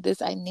need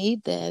this, I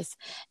need this.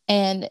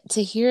 And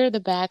to hear the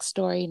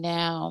backstory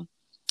now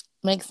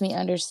makes me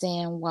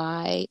understand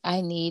why I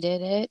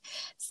needed it.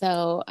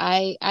 So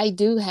I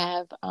do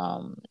have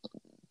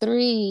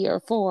 3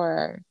 or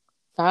 4,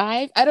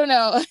 5, I don't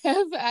know. I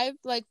have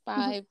like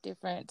 5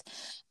 different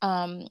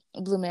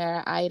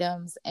Blumera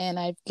items, and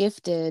I've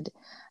gifted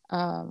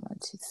 1,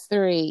 2,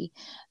 3.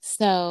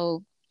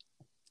 So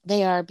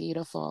they are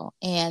beautiful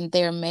and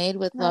they're made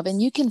with love,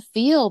 and you can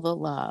feel the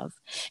love.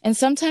 And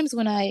sometimes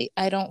when I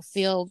don't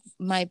feel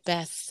my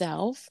best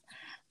self,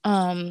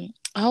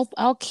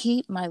 I'll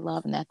keep my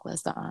love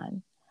necklace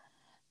on.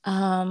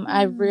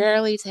 I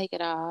rarely take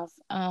it off.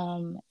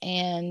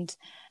 And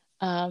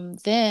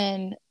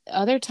then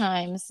other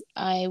times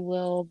I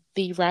will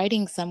be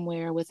writing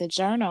somewhere with a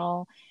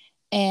journal,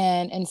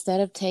 And instead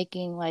of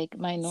taking like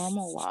my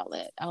normal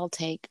wallet, I'll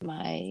take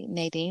my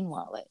Nadine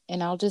wallet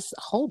and I'll just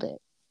hold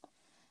it.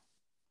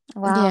 Yeah,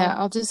 Wow.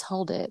 I'll just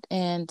hold it.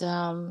 And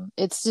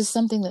it's just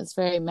something that's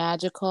very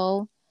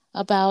magical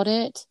about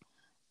it.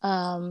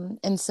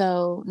 And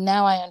so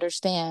now I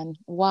understand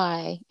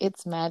why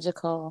it's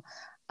magical,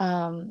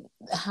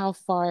 how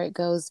far it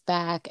goes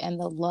back and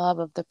the love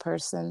of the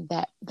person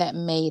that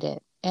made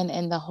it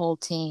and the whole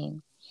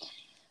team.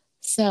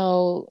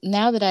 So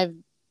now that I've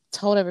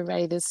told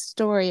everybody this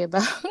story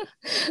about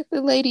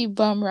the lady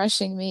bum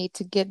rushing me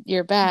to get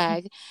your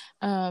bag,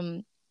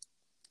 um,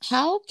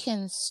 how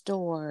can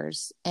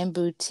stores and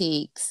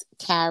boutiques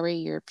carry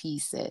your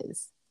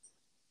pieces?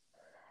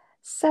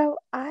 So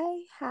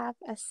I have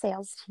a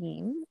sales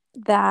team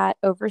that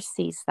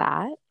oversees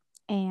that.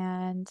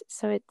 And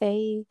so it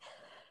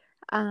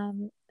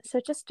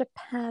just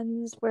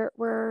depends.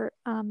 We're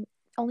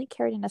only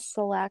carried in a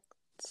select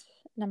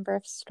number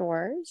of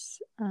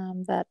stores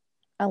that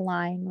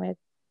align with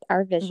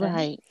our vision.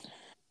 Right.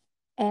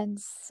 And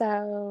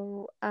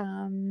so,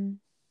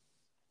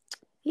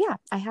 yeah,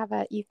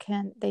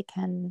 they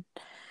can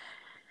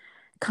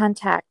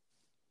contact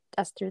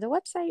us through the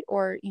website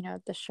or,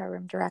 the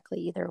showroom directly,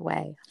 either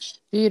way.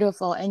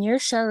 Beautiful. And your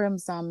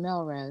showroom's on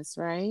Melrose,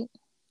 right?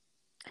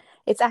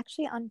 It's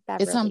actually on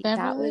It's on Beverly. That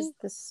Beverly? was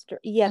the store.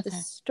 Yeah, the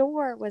Okay.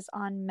 store was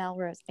on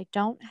Melrose. I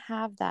don't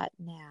have that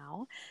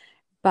now,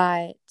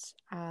 but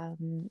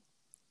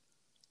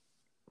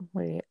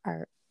we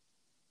are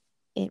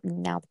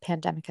now the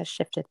pandemic has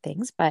shifted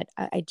things, but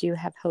I do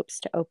have hopes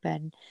to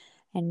open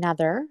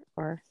another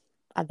or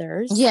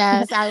others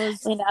Yes, I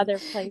was in other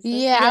places.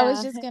 yeah, I was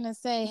Yeah. just gonna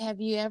say,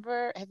 have you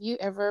ever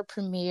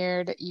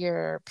premiered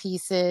your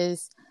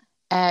pieces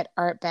at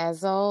Art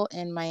Basel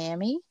in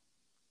Miami?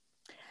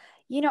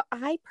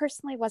 I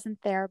personally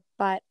wasn't there,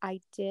 but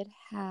I did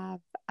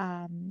have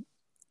a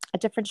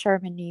different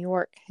showroom in New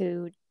York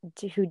who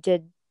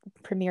did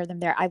premiere them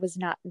there. I was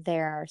not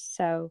there,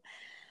 so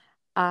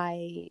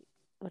I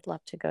would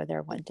love to go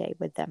there one day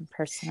with them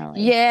personally. That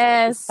would be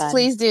Yes, fun.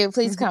 please do.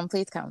 Please come.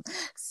 Please come.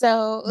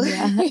 So,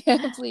 Yeah.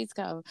 please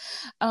come.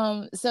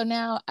 So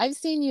now I've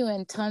seen you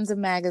in tons of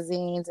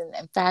magazines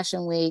and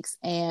fashion weeks,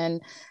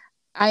 and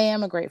I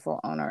am a grateful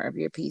owner of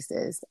your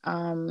pieces.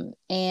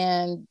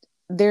 And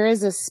there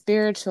is a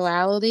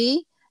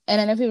spirituality, and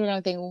I know people are going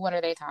to think, well, what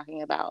are they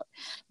talking about?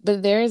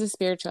 But there is a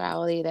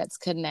spirituality that's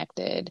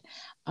connected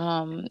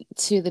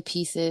to the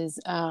pieces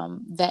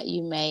that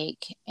you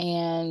make.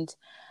 And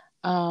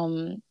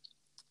um,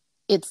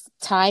 it's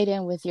tied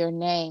in with your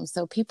name.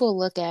 So people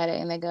look at it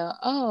and they go,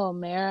 oh,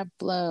 Mara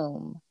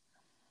Bloom.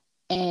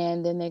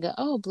 And then they go,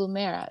 oh,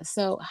 Bloomera.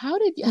 So how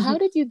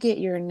did you get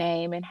your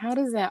name, and how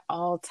does that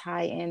all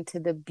tie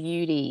into the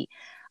beauty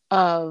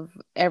of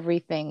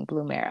everything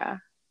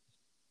Bloomera?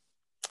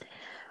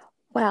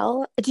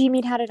 Well, do you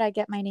mean how did I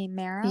get my name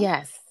Mara?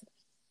 Yes.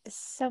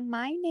 So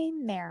my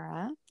name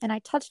Mara, and I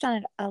touched on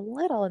it a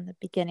little in the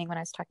beginning when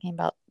I was talking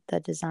about the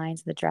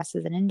designs, the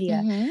dresses in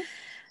India, Mm-hmm.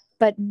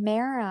 but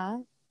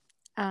Mara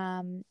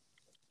um,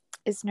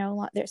 is no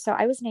longer. So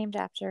I was named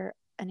after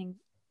an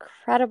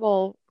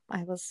incredible,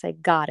 I will say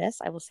goddess.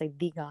 I will say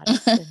the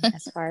goddess, and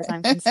as far as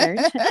I'm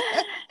concerned,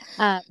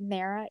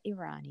 Mara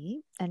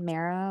Irani. And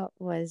Mara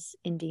was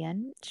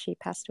Indian. She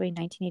passed away in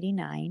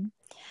 1989,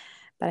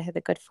 but I had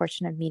the good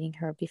fortune of meeting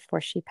her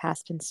before she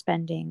passed and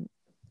spending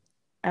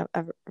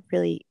a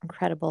really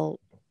incredible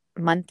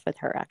month with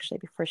her actually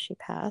before she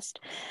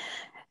passed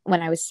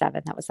when I was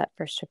 7. That was that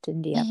first trip to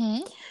India.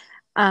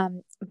 Mm-hmm.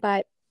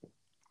 But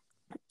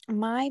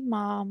my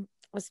mom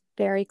was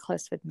very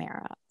close with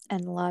Mara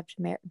and loved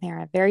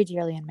Mara very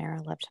dearly, and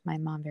Mara loved my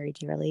mom very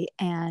dearly.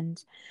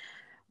 And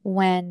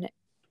when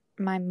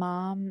my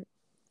mom,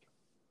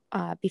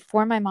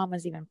 before my mom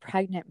was even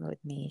pregnant with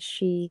me,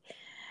 she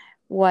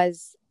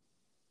was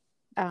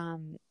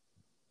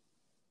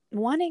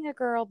wanting a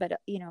girl, but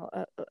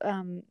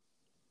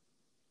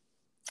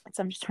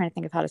so I'm just trying to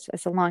think of how to.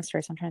 It's a long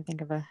story, so I'm trying to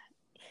think of a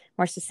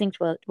more succinct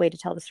way to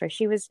tell the story.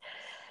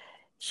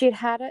 She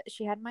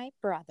had my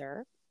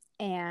brother,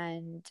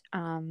 and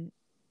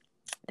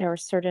there were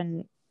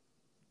certain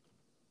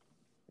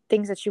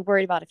things that she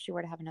worried about if she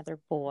were to have another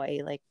boy.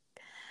 Like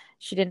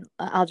she didn't.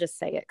 I'll just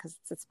say it because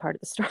it's part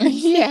of the story.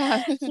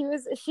 Yeah.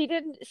 She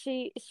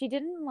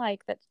didn't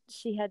like that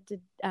she had to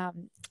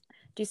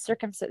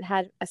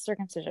had a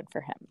circumcision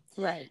for him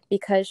Right.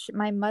 because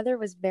my mother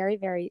was very,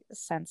 very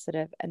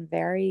sensitive and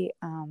very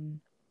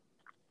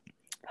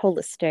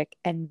holistic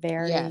and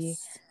very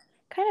Yes.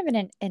 kind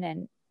of in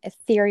an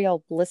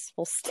ethereal,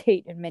 blissful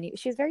state.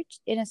 She was very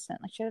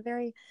innocent. Like she had a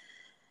very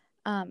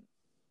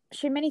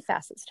she had many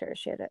facets to her.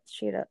 She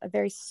had a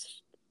very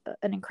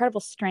an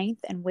incredible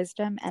strength and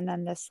wisdom, and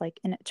then this like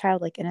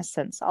childlike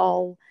innocence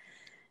all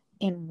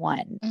in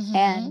one. Mm-hmm.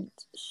 And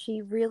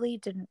she really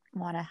didn't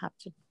want to have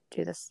to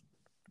do this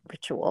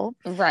ritual,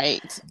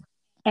 Right.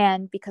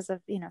 and because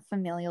of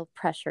familial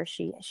pressure,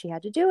 she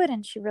had to do it,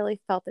 and she really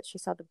felt that she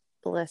saw the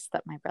bliss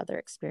that my brother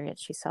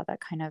experienced. She saw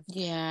that kind of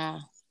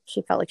Yeah.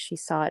 she felt like she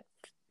saw it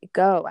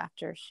go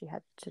after she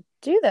had to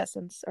do this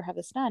or have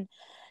this done.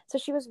 So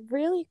she was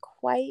really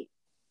quite,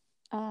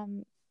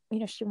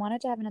 she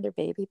wanted to have another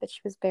baby, but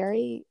she was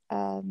very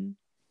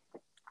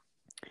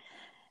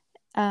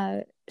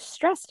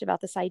stressed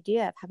about this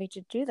idea of having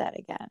to do that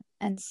again.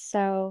 And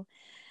so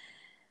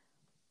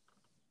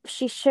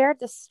she shared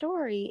the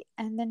story,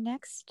 and the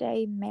next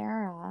day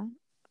Mara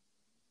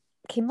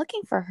came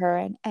looking for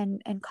her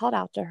and called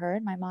out to her,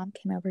 and my mom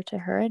came over to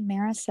her, and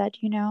Mara said,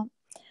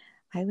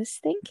 I was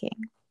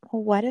thinking,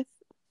 well, what if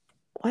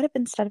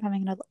instead of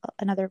having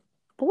another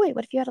boy,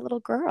 what if you had a little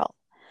girl?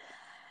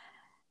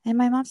 And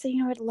my mom said,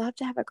 I'd love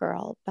to have a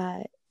girl,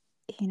 but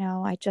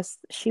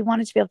she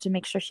wanted to be able to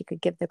make sure she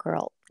could give the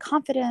girl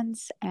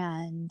confidence,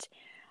 and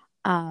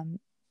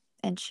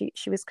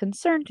she was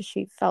concerned because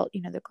she felt,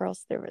 the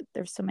girls,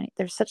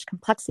 there's such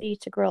complexity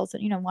to girls,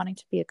 and wanting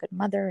to be a good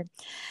mother.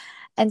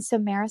 And so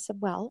Mara said,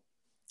 well,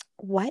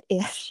 what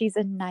if she's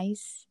a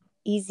nice,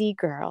 easy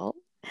girl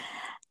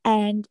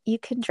and you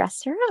can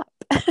dress her up?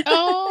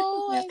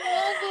 Oh, I love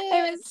it.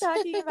 I was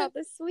talking about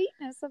the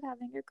sweetness of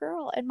having a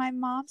girl. And my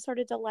mom sort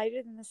of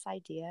delighted in this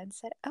idea and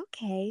said,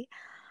 okay,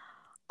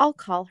 I'll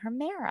call her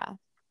Mara.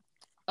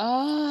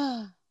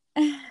 Oh.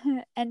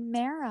 And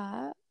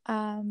Mara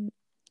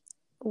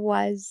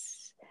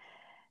was,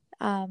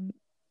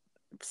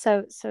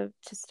 so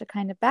just to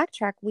kind of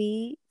backtrack,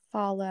 we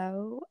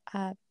follow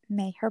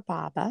Meher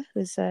Baba,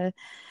 who's a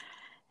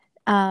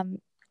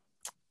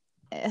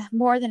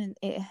more than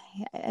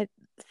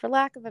for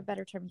lack of a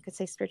better term, you could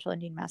say spiritual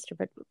Indian master,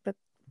 but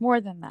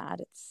more than that.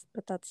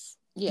 That's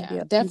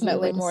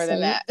definitely more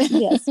than that.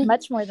 Yes,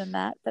 much more than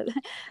that, but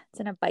it's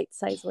in a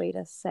bite-sized way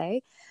to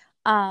say.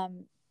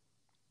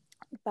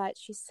 But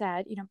she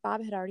said,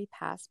 Bob had already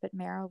passed, but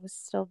Mara was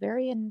still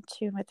very in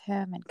tune with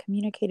him and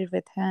communicated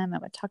with him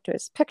and would talk to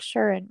his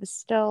picture, and was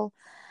still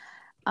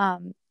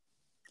in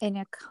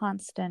a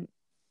constant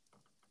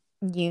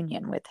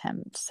union with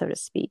him, so to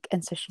speak.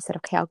 And so she said,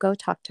 okay, I'll go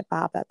talk to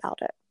Bob about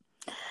it.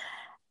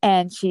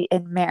 And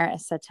Mara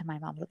said to my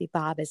mom, it'll be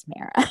Bob as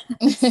Mara.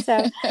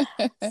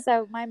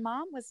 So my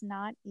mom was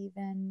not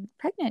even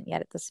pregnant yet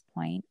at this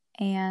point.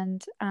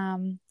 And a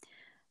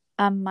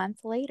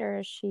month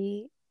later,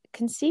 she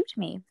conceived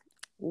me.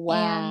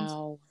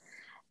 Wow. And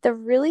the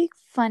really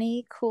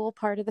funny, cool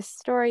part of the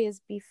story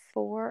is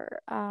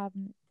before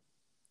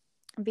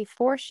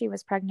she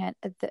was pregnant,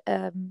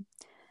 a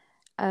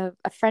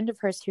friend of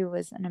hers who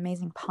was an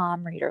amazing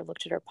palm reader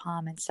looked at her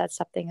palm and said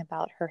something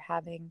about her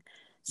having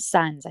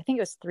sons. I think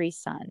it was 3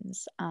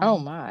 sons. Oh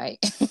my.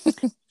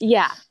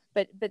 Yeah,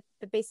 but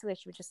basically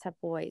she would just have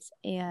boys.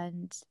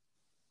 And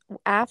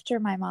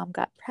after my mom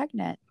got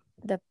pregnant,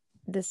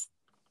 this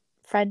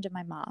friend of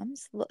my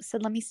mom's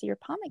said, let me see your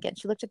palm again.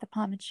 She looked at the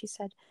palm and she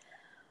said,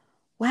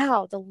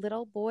 wow, the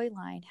little boy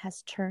line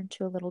has turned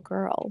to a little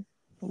girl.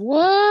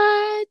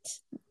 What?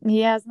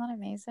 Yeah, isn't that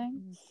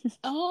amazing?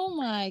 Oh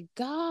my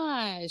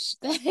gosh.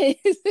 That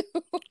is...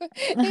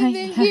 And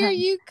then here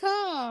you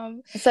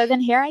come. So then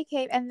here I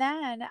came, and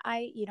then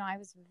I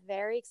was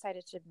very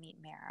excited to meet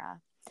Mara.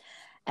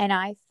 And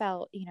I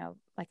felt,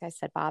 like I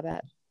said,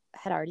 Baba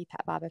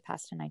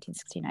passed in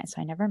 1969,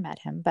 so I never met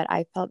him, but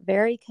I felt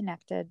very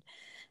connected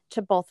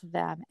to both of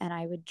them, and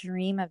I would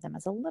dream of them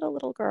as a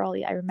little girl.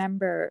 I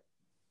remember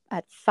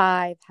at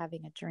 5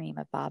 having a dream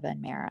of Baba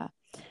and Mara.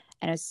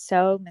 And it was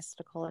so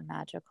mystical and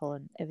magical,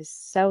 and it was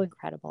so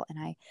incredible. And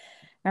I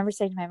remember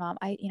saying to my mom,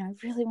 I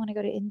really want to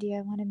go to India.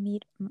 I want to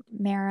meet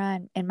Mara.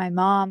 And my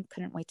mom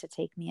couldn't wait to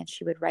take me. And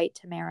she would write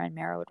to Mara, and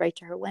Mara would write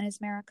to her, when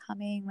is Mara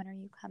coming? When are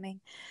you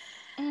coming?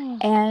 Oh.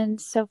 And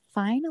so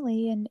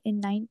finally in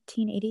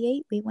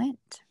 1988, we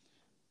went.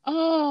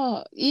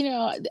 Oh,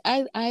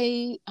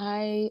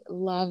 I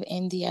love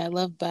India. I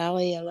love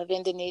Bali. I love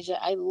Indonesia.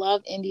 I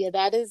love India.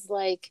 That is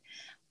like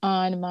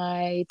on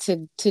my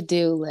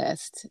to-do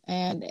list.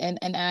 And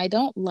I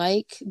don't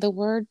like the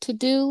word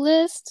to-do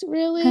list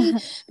really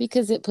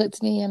because it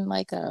puts me in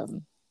like a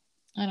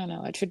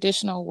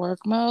traditional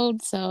work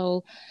mode.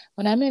 So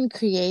when I'm in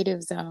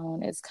creative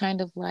zone, it's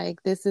kind of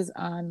like this is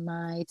on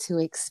my to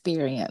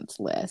experience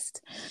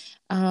list.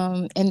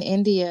 And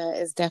India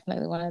is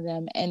definitely one of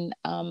them. And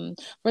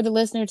for the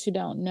listeners who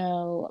don't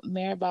know,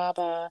 Meher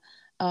Baba,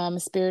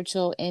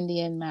 spiritual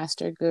Indian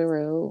master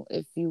guru,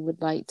 if you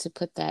would like to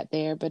put that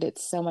there, but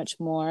it's so much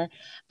more.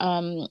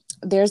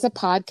 There's a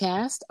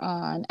podcast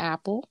on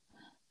Apple.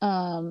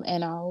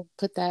 And I'll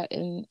put that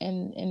in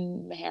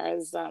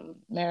Meher's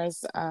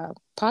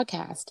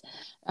podcast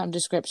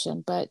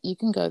description. But you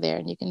can go there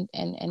and you can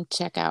and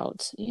check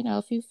out,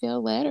 if you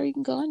feel led, or you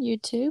can go on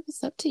YouTube.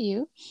 It's up to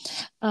you.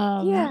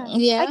 Yeah.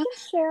 I can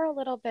share a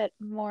little bit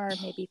more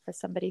maybe for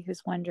somebody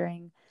who's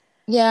wondering.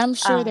 Yeah, I'm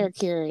sure they're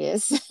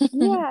curious.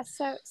 Yeah.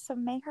 So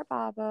Meher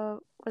Baba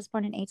was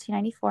born in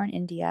 1894 in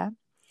India.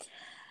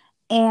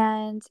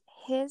 And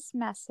his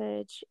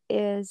message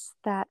is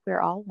that we're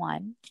all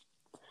one,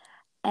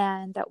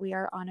 and that we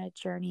are on a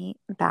journey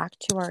back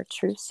to our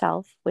true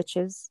self, which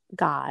is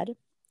God,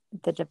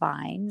 the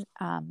divine.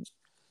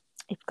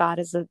 If God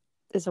is a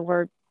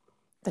word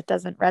that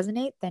doesn't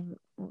resonate, then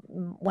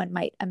one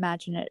might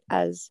imagine it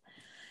as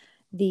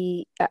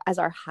the as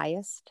our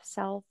highest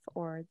self,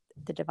 or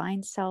the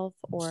divine self,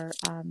 or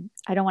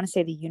I don't want to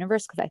say the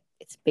universe, because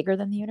it's bigger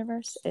than the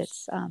universe.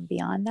 It's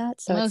beyond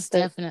that. So Most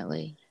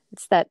definitely.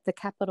 it's that the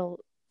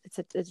capital, it's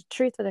a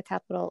truth with a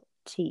capital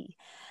T.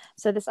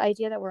 So this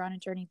idea that we're on a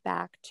journey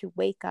back to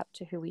wake up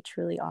to who we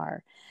truly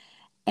are.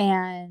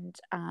 And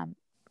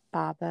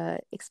Baba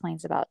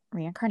explains about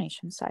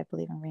reincarnation. So I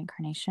believe in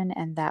reincarnation,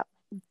 and that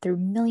through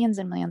millions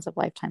and millions of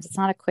lifetimes, it's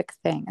not a quick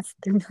thing. It's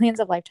through millions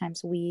of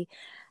lifetimes we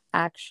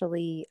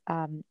actually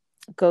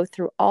go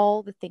through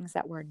all the things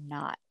that we're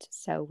not.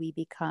 So we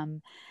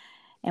become,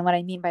 and what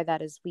I mean by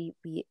that is we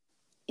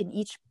in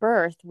each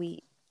birth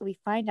we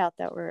find out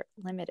that we're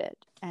limited,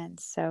 and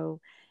so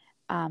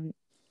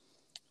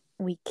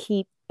we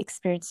keep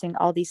experiencing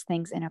all these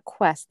things in a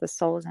quest. The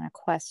soul is in a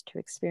quest to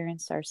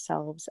experience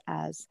ourselves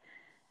as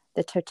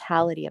the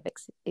totality of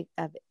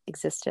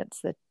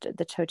existence,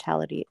 the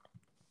totality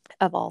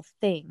of all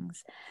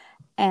things.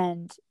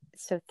 And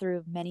so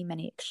through many,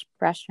 many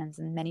expressions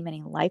and many,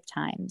 many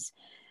lifetimes,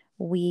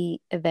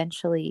 we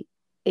eventually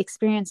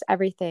experience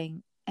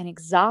everything and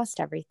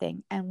exhaust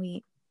everything. And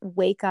we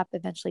wake up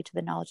eventually to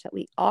the knowledge that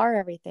we are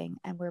everything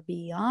and we're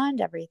beyond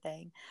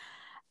everything.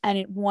 And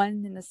in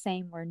one and the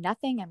same, we're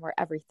nothing and we're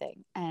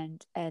everything.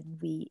 And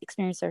we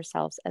experience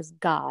ourselves as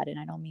God. And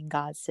I don't mean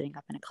God sitting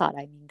up in a cloud.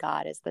 I mean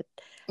God as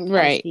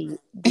Right. as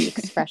the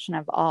expression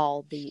of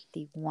all, the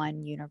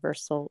one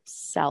universal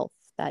self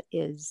that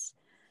is,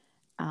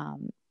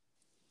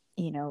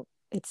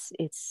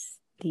 it's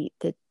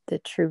the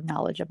true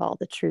knowledge of all,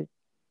 the true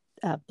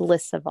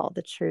bliss of all,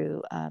 the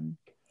true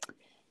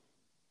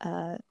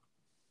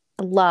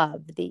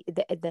love,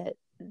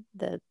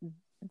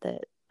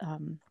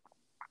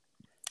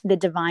 the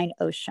divine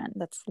ocean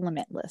that's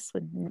limitless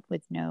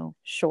with no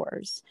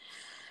shores.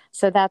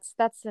 So that's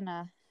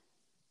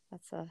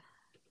a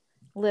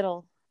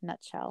little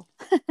nutshell.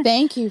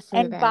 Thank you for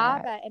and that.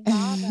 Baba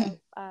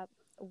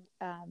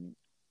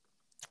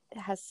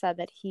has said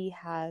that he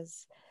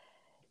has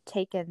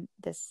taken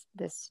this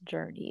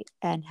journey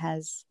and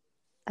has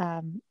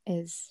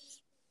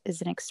is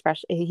an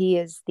expression. He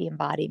is the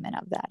embodiment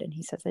of that, and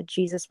he says that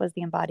Jesus was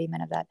the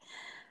embodiment of that.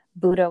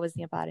 Buddha was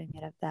the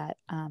embodiment of that.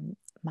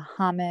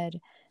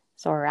 Muhammad,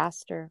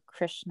 Zoroaster,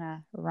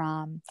 Krishna,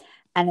 Ram,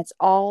 and it's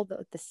all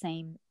the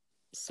same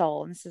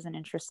soul. And this is an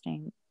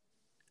interesting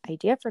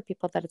idea for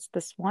people, that it's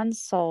this one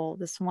soul,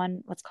 this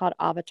one, what's called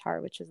avatar,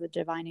 which is the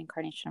divine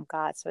incarnation of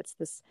God. So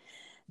it's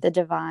the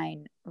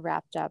divine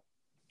wrapped up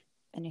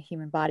in a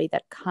human body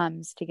that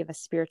comes to give a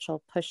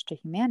spiritual push to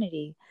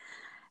humanity.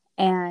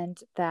 And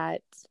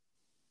that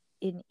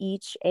in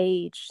each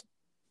age,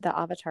 the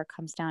avatar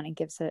comes down and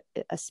gives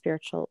a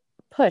spiritual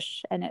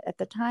push. And at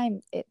the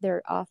time,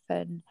 they're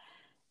often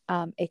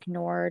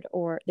ignored,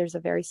 or there's a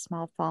very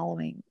small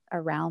following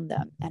around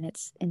them. And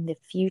it's in the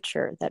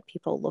future that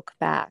people look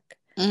back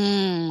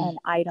and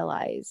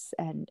idolize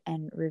and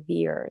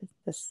revere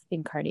this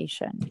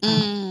incarnation.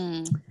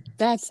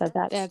 That's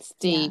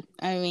deep.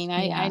 Yeah. I mean,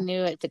 I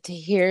knew it, but to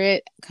hear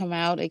it come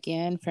out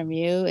again from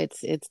you,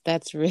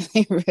 that's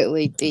really,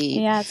 really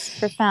deep. Yeah, it's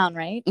profound,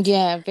 right?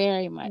 Yeah,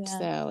 very much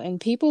so.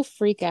 And people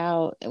freak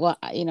out. Well,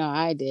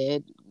 I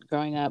did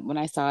growing up. When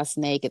I saw a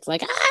snake, it's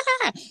like,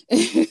 ah!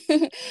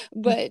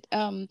 But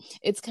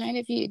it's kind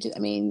of huge. I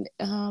mean,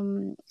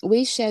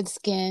 we shed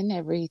skin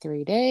every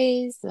 3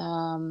 days.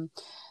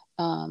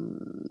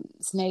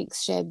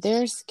 Snakes shed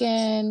their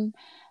skin.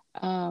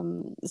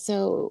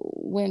 So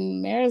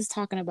when Mara's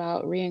talking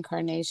about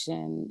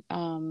reincarnation,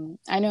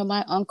 I know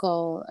my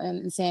uncle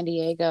in San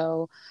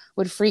Diego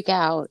would freak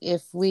out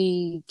if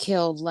we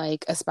killed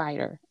like a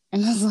spider.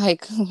 And I was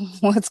like,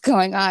 what's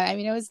going on? I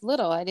mean, I was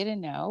little, I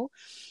didn't know.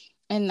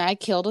 And I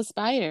killed a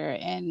spider,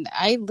 and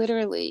I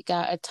literally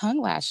got a tongue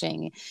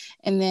lashing.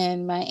 And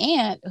then my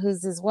aunt,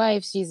 who's his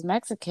wife, she's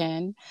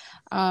Mexican.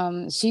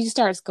 She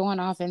starts going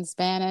off in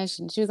Spanish,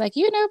 and she was like,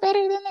 "You know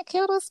better than to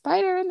kill a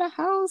spider in the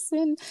house."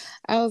 And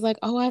I was like,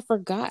 "Oh, I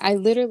forgot." I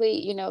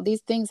literally,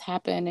 these things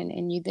happen,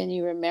 and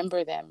you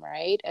remember them,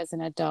 right, as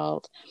an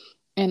adult.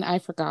 And I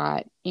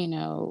forgot,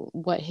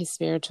 what his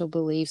spiritual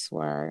beliefs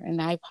were,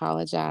 and I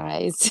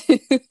apologize,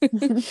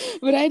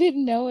 but I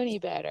didn't know any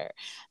better.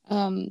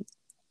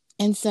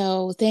 And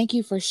so thank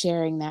you for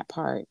sharing that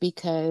part,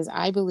 because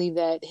I believe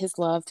that his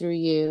love through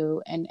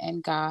you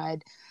and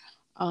God,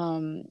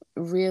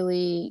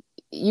 really,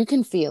 you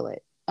can feel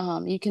it.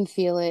 You can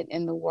feel it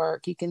in the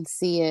work. You can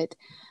see it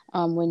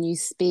when you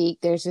speak.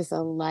 There's just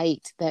a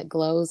light that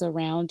glows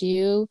around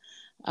you.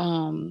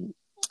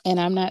 And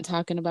I'm not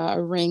talking about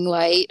a ring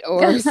light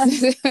or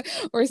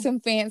or some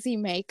fancy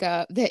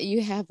makeup that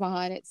you have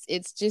on.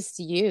 It's just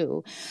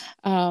you.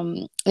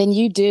 And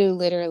you do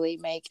literally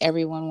make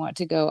everyone want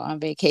to go on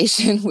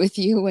vacation with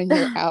you when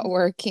you're out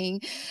working.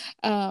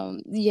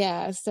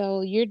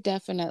 So you're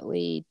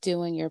definitely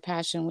doing your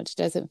passion, which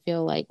doesn't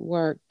feel like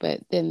work, but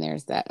then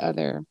there's that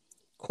other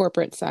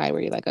corporate side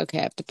where you're like, okay,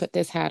 I have to put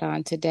this hat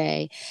on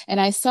today.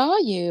 And I saw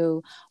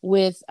you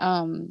with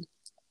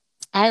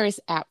Iris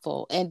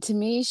Apfel. And to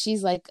me,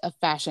 she's like a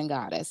fashion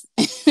goddess.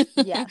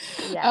 Yes,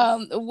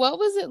 yes. What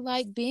was it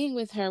like being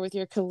with her with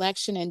your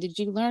collection? And did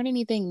you learn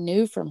anything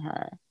new from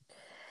her?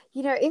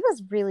 It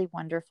was really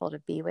wonderful to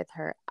be with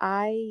her.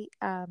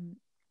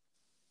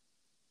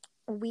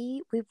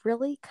 We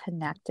really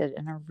connected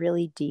in a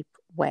really deep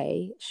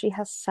way. She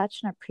has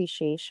such an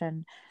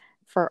appreciation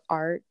for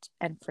art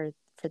and for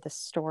the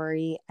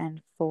story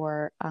and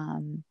for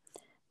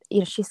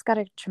she's got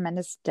a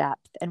tremendous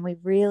depth, and we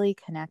really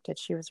connected.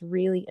 She was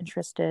really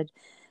interested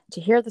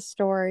to hear the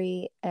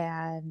story,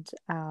 and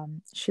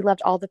she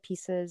loved all the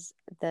pieces.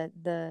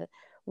 The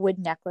wood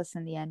necklace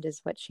in the end is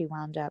what she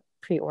wound up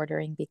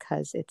pre-ordering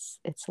because it's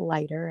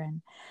lighter,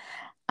 and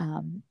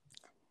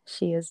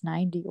she is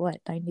 90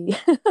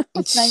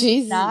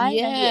 She's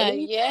 99,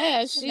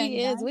 yeah, she's she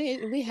is.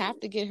 99. We have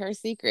to get her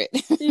secret.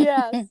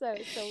 Yeah, so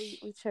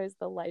we chose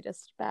the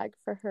lightest bag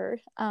for her,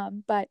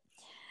 but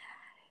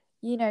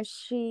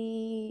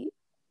it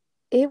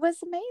was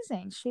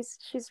amazing.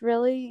 She's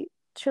really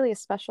truly a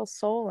special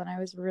soul, and I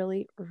was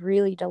really,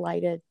 really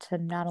delighted to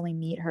not only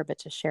meet her but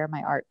to share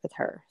my art with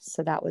her.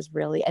 So that was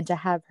really, and to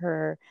have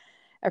her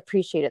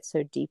appreciate it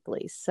so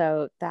deeply.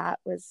 So that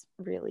was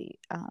really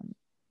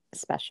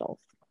special.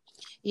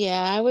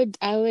 Yeah, I would,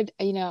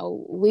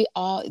 we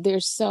all,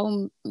 there's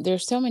so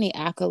many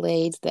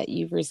accolades that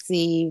you've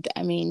received.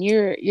 I mean,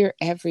 you're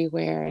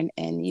everywhere,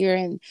 and you're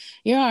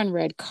on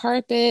red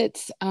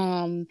carpets.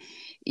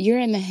 You're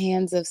in the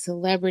hands of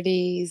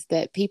celebrities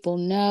that people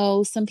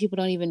know. Some people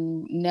don't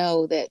even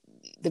know that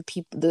the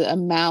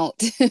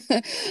amount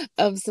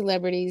of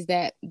celebrities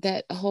that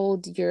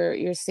hold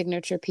your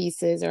signature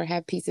pieces or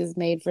have pieces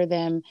made for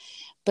them.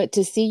 But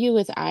to see you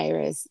with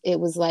Iris, it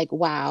was like,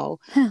 wow,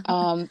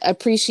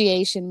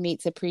 appreciation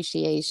meets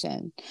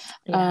appreciation.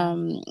 Yeah.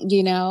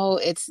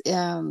 It's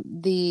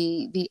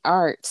the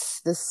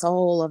arts, the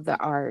soul of the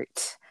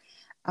art,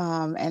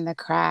 and the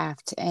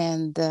craft,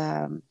 and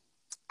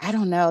I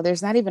don't know,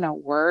 there's not even a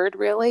word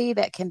really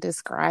that can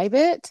describe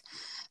it.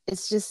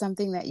 It's just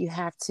something that you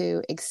have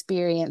to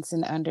experience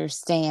and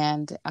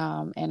understand,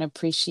 and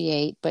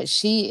appreciate. But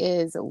she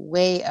is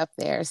way up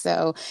there.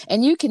 So,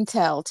 and you can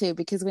tell too,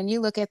 because when you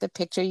look at the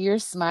picture, you're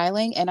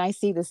smiling and I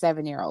see the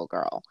 7-year-old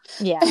girl.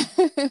 Yeah.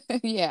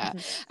 Yeah,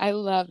 I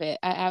love it.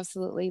 I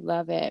absolutely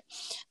love it.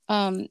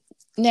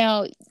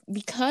 Now,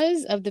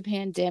 because of the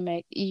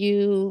pandemic,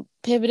 you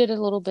pivoted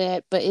a little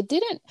bit, but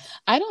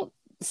I don't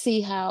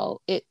see how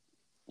it,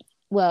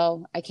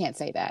 well, I can't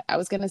say that. I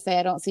was going to say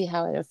I don't see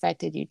how it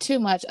affected you too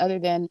much other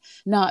than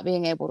not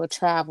being able to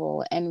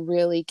travel and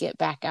really get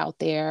back out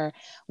there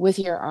with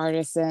your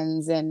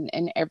artisans and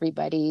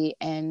everybody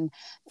and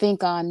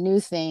think on new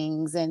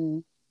things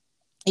and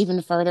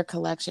even further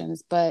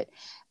collections. But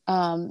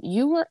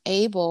you were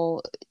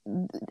able,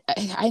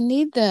 I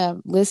need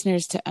the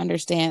listeners to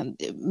understand,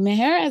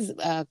 Meher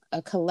has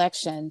a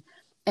collection,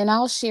 and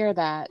I'll share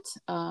that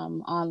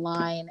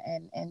online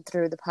and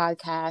through the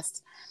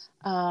podcast.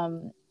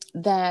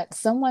 That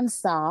someone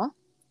saw,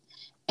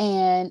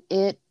 and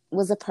it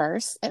was a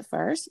purse at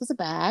first, it was a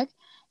bag,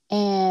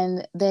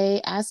 and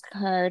they asked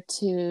her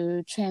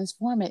to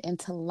transform it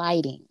into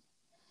lighting.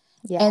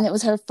 Yeah. And it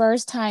was her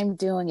first time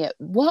doing it.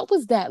 What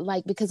was that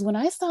like? Because when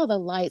I saw the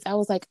lights, I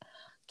was like,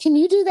 can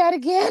you do that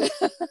again?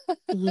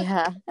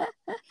 Yeah.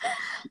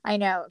 I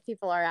know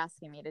people are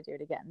asking me to do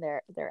it again.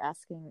 They're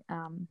asking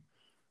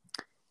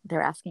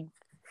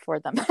for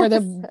them. for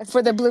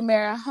the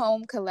Blumera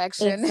home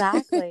collection.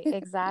 Exactly.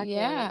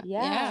 Yeah, Yeah.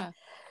 yeah.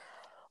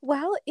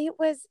 Well, it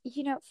was,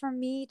 for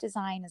me,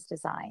 design is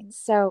design.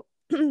 So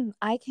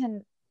I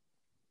can,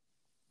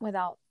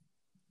 without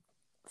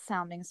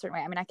sounding a certain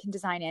way, I mean, I can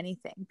design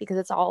anything because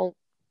it's all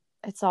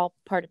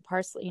part and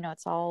parcel,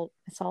 it's all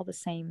the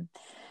same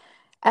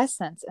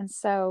essence. And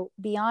so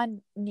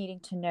beyond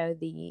needing to know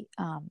the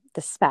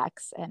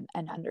specs and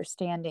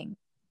understanding,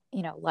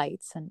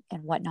 lights and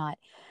whatnot,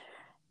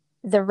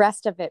 the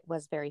rest of it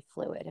was very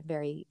fluid and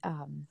very,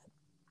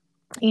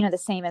 the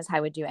same as I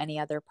would do any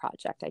other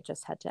project. I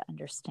just had to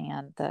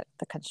understand the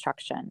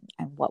construction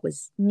and what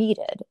was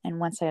needed. And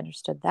once I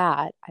understood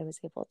that, I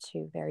was able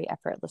to very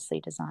effortlessly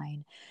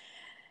design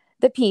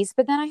the piece.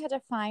 But then I had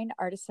to find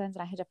artisans,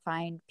 and I had to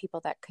find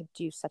people that could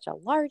do such a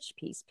large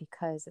piece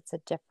because it's a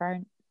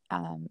different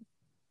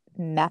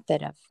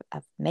method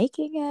of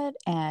making it.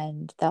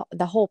 And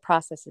the whole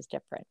process is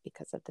different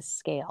because of the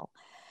scale.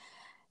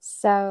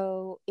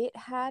 So it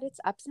had its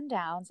ups and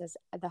downs, as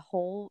the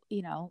whole,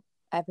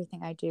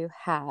 everything I do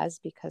has,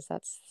 because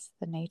that's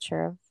the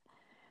nature of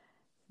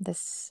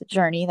this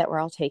journey that we're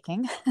all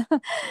taking.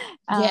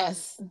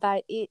 Yes.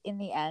 But in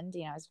the end,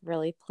 I was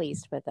really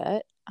pleased with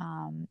it.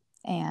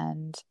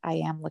 And I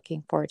am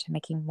looking forward to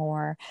making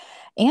more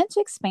and to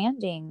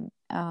expanding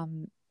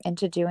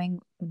into doing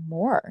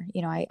more.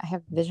 I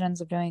have visions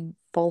of doing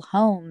full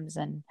homes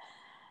and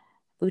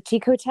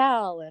boutique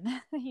hotel and,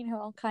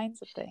 all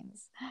kinds of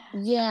things.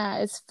 Yeah,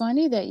 it's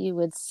funny that you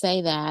would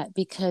say that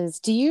because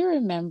do you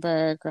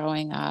remember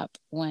growing up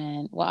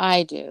when, well,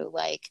 I do,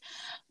 like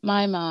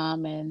my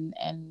mom and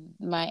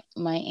my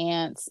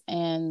aunts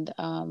and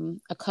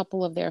a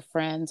couple of their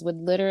friends would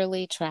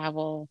literally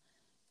travel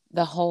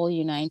the whole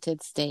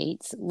United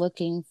States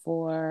looking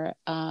for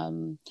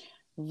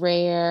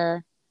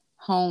rare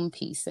home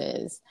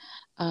pieces.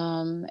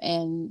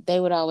 And they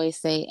would always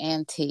say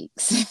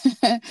antiques.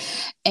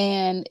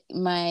 And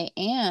my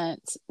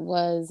aunt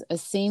was a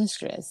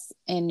seamstress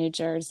in New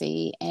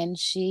Jersey, and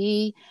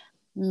she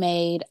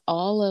made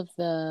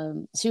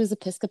she was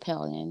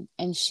Episcopalian,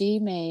 and she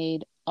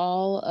made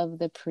all of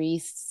the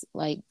priests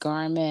like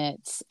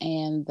garments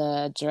and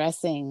the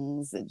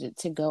dressings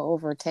to go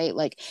over tape.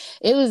 Like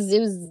it was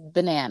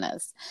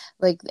bananas.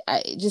 Like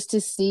just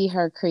to see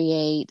her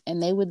create,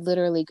 and they would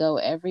literally go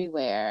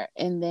everywhere.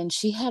 And then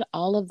she had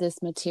all of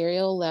this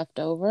material left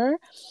over.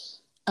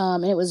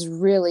 And it was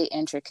really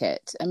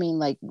intricate. I mean,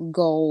 like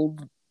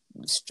gold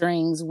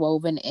strings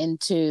woven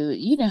into,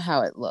 you know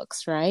how it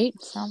looks, right?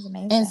 Sounds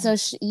amazing. And so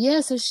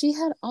so she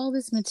had all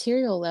this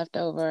material left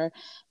over,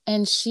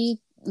 and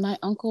my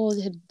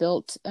uncle had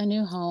built a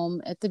new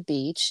home at the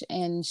beach,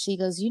 and she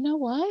goes, you know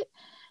what?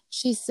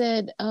 She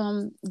said,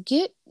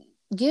 get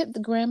the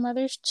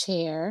grandmother's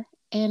chair,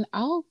 and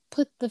I'll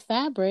put the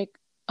fabric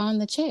on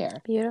the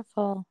chair.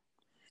 Beautiful.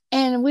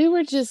 And we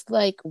were just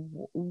like,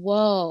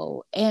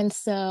 whoa. And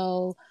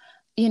so,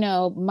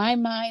 my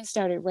mind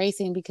started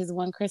racing because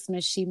one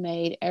Christmas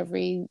my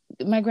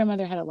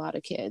grandmother had a lot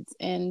of kids,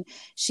 and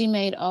she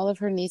made all of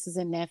her nieces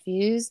and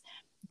nephews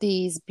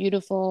these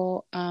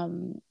beautiful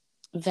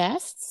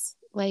vests,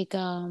 like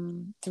a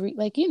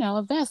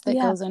vest that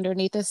goes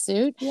underneath a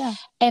suit. Yeah.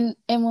 And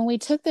when we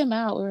took them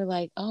out, we were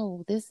like,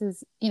 oh, this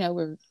is,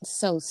 we're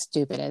so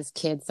stupid as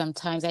kids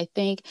sometimes, I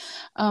think,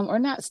 or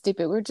not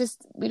stupid.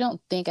 We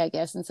don't think, I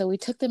guess. And so we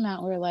took them out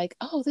and we were like,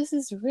 oh, this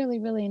is really,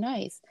 really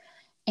nice.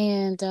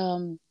 And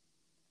we're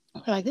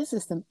like, this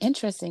is some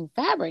interesting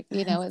fabric,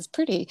 it's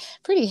pretty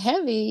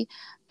heavy.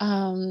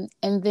 And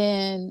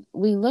then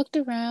we looked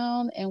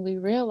around and we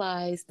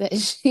realized that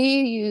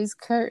she used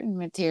curtain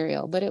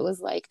material, but it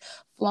was like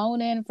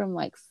flown in from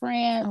like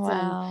France.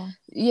 Wow. And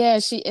yeah,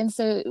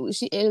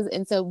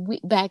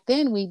 back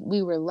then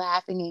we were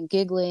laughing and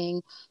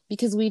giggling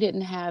because we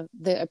didn't have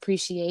the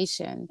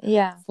appreciation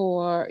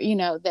for,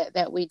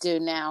 that we do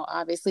now,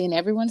 obviously, and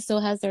everyone still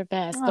has their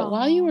best. But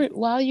while you were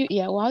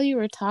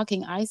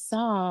talking, I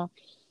saw,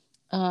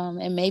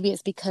 and maybe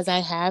it's because I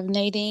have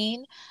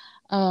Nadine,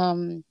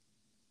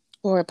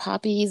 or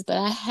Poppies, but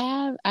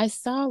I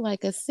saw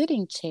like a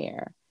sitting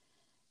chair,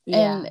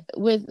 and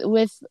with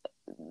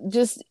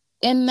just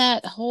in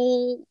that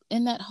whole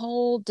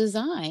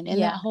design, in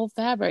that whole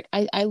fabric,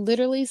 I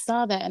literally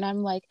saw that, and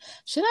I'm like,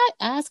 should I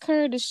ask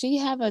her, does she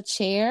have a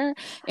chair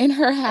in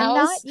her house?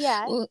 Not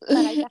yet, but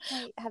I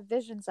definitely have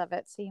visions of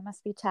it. So you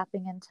must be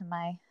tapping into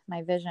my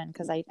vision,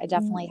 because I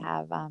definitely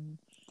have,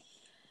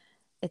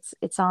 it's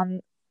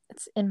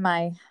in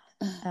my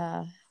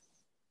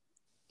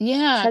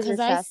because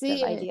I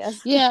see it.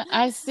 Ideas. Yeah,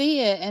 I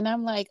see it, and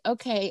I'm like,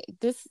 okay,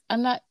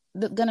 I'm not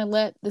gonna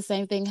let the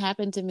same thing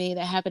happen to me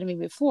that happened to me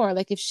before.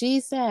 Like if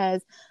she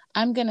says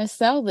I'm gonna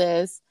sell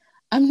this,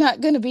 I'm not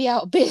gonna be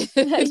outbid.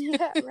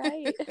 Yeah,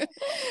 right.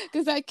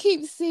 Because I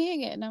keep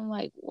seeing it, and I'm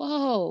like,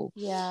 whoa.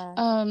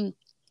 Yeah.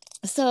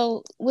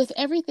 So with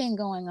everything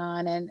going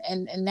on,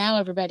 and now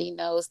everybody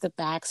knows the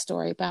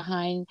backstory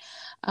behind,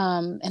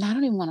 and I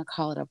don't even want to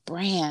call it a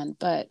brand,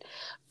 but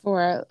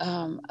for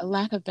a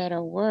lack of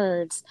better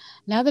words,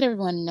 now that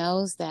everyone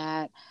knows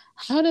that,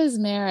 how does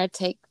Mara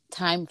take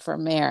time for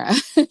Mara?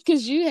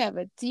 Because you have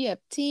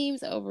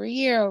teams over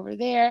here, over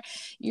there.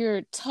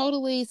 You're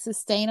totally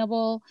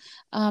sustainable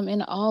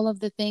in all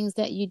of the things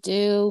that you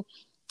do.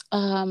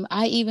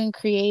 I even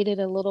created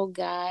a little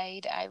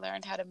guide. I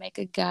learned how to make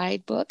a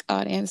guidebook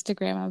on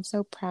Instagram. I'm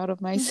so proud of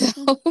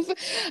myself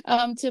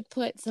to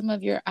put some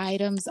of your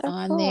items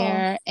on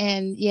there.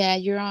 And yeah,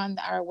 you're on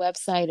our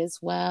website as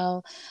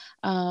well.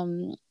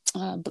 Blooming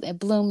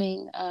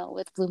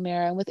with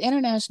Bloomera, and with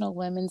International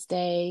Women's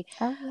Day.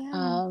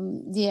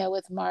 Oh, yeah.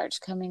 With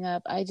March coming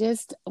up. I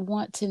just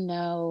want to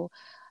know,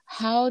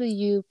 how do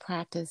you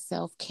practice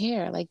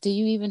self-care? Like, do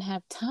you even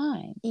have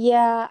time?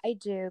 Yeah, I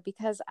do,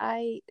 because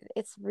I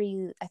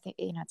think,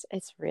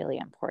 it's really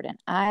important.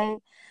 I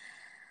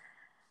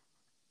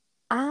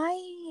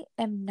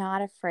am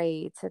not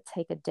afraid to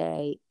take a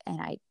day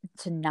and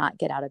to not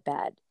get out of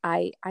bed.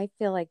 I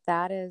feel like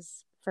that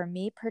is, for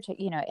me,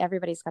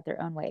 everybody's got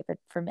their own way, but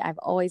for me, I've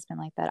always been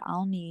like that.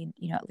 I'll need,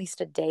 at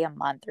least a day a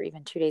month, or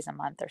even 2 days a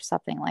month, or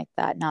something like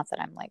that. Not that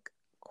I'm like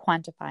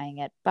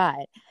quantifying it,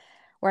 but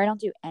where I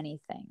don't do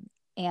anything.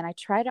 And I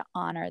try to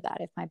honor that.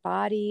 If my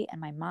body and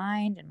my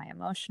mind and my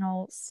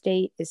emotional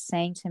state is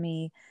saying to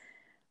me,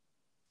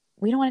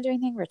 we don't want to do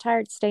anything, we're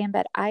tired, stay in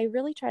bed, I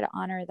really try to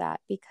honor that,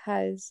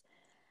 because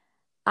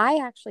I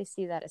actually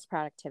see that as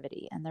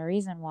productivity. And the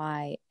reason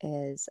why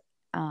is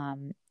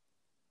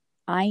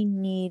I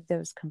need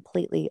those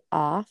completely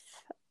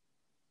off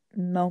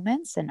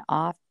moments and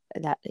off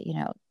that,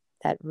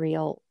 that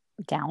real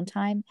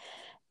downtime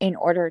in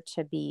order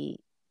to be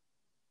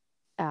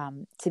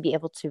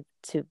able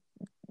to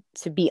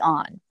be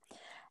on.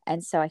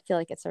 And so I feel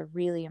like it's a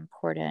really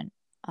important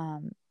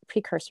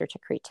precursor to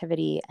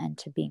creativity and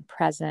to being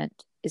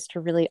present, is to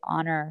really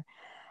honor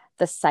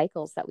the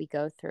cycles that we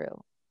go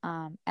through.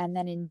 And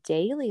then in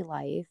daily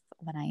life,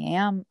 when I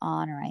am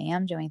on or I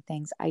am doing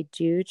things, I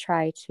do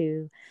try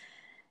to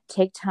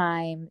take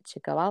time to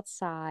go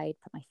outside,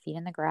 put my feet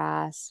in the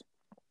grass.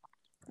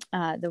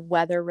 The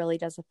weather really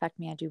does affect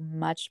me. I do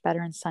much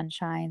better in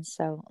sunshine.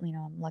 So,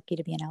 I'm lucky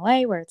to be in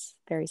LA where it's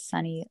very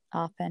sunny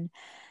often.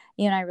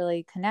 I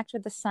really connect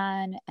with the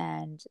sun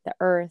and the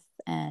earth,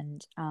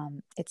 and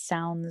it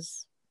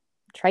sounds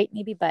trite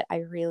maybe, but I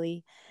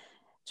really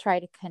try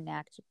to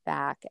connect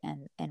back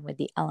and with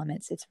the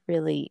elements. It's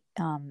really,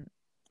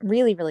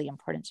 really, really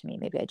important to me.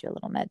 Maybe I do a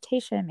little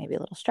meditation, maybe a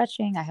little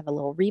stretching. I have a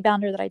little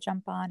rebounder that I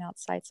jump on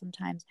outside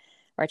sometimes,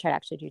 or I try to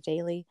actually do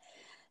daily.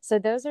 So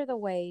those are the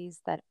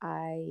ways that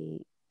I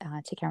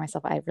take care of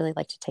myself. I really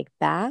like to take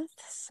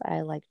baths.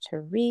 I like to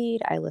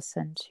read. I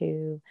listen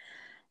to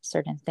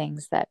certain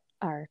things that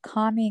are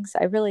calming. So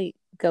I really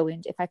go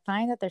into, if I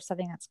find that there's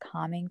something that's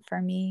calming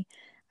for me,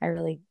 I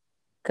really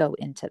go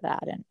into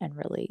that and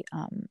really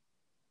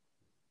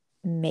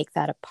make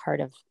that a part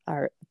of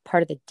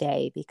the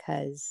day,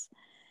 because,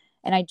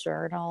 and I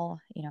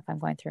journal, if I'm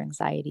going through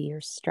anxiety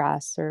or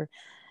stress or,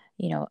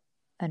 an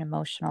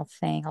emotional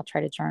thing, I'll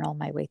try to journal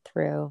my way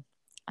through.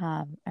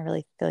 I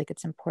really feel like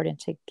it's important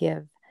to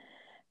give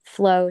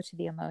flow to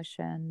the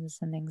emotions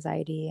and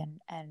anxiety.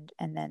 And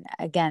then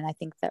again, I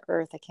think the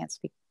earth, I can't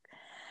speak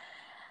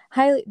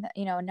highly,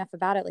 enough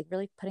about it. Like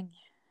really putting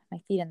my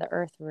feet in the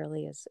earth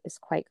really is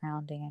quite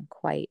grounding and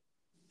quite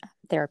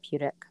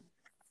therapeutic.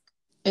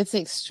 It's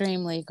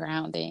extremely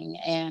grounding.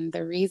 And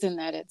the reason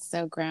that it's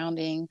so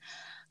grounding,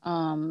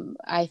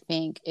 I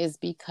think, is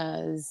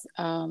because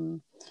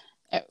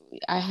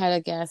I had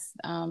a guest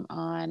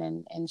on,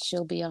 and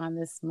she'll be on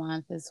this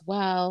month as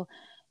well.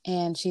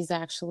 And she's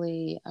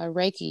actually a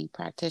Reiki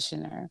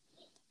practitioner.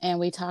 And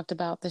we talked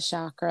about the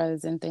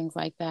chakras and things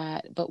like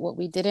that. But what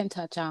we didn't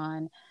touch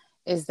on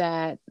is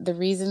that the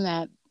reason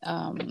that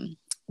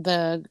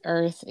the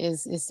earth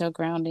is so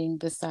grounding,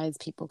 besides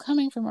people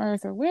coming from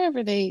earth or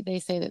wherever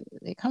they say that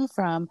they come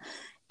from,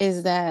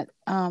 is that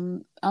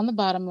on the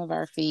bottom of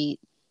our feet,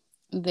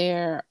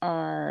 there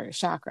are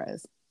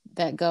chakras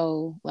that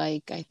go,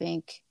 like, I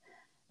think,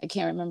 I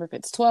can't remember if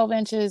it's 12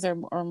 inches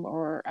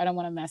or I don't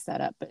want to mess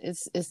that up, but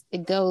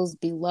it goes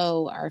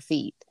below our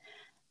feet.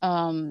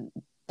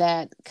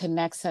 That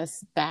connects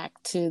us back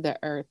to the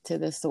earth, to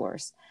the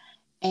source.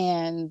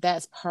 And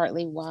that's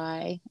partly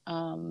why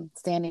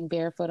standing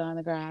barefoot on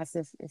the grass,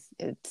 if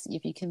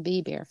you can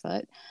be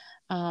barefoot,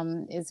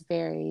 is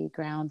very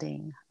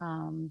grounding.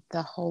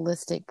 The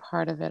holistic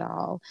part of it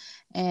all,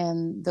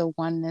 and the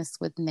oneness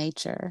with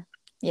nature.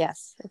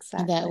 Yes,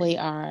 exactly. That we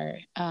are.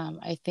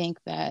 I think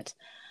that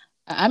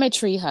I'm a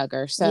tree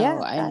hugger, so yeah,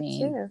 I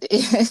mean,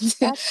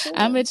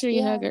 I'm a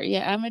tree hugger.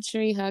 Yeah, I'm a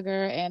tree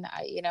hugger, and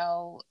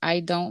I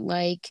don't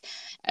like.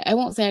 I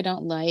won't say I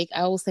don't like.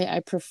 I will say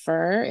I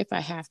prefer, if I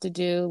have to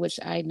do, which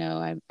I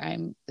know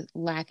I'm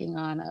lacking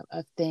on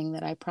a thing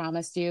that I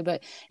promised you.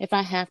 But if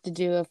I have to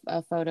do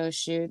a photo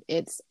shoot,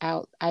 it's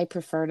out. I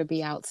prefer to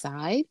be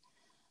outside.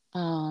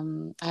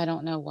 I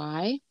don't know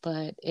why,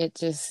 but it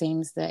just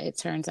seems that it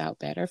turns out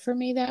better for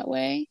me that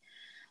way.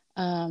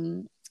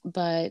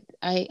 But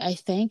I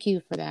thank you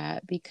for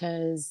that,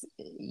 because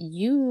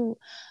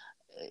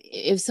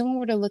if someone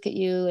were to look at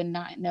you and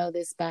not know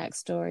this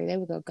backstory, they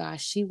would go,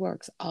 gosh, she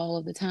works all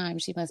of the time.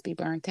 She must be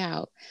burnt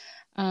out.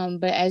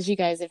 But as you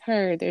guys have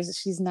heard,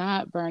 she's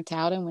not burnt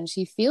out. And when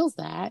she feels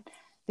that,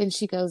 then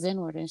she goes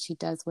inward and she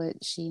does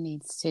what she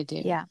needs to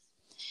do. Yeah.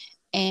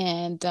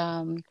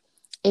 And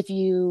if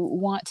you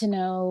want to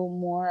know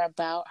more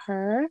about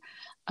her,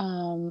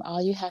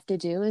 all you have to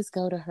do is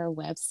go to her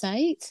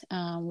website,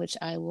 which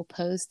I will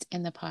post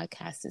in the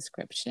podcast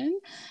description,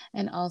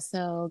 and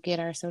also get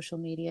our social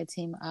media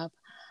team up.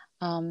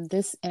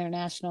 This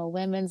International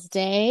Women's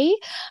Day.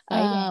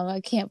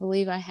 I can't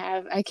believe I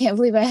have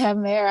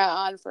Mara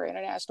on for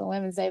International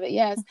Women's Day, but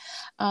yes,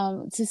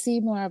 to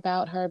see more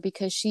about her,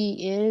 because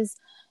she is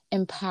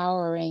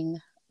empowering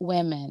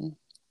women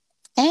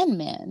and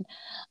men,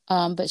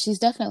 but she's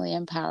definitely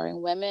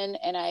empowering women.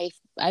 And I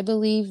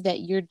believe that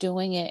you're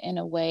doing it in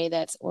a way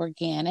that's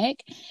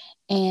organic,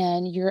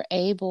 and you're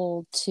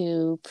able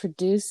to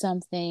produce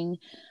something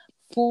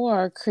I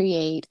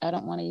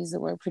don't want to use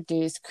the word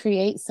produce,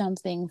 create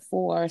something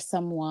for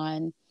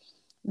someone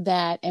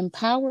that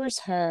empowers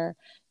her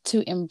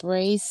to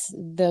embrace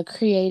the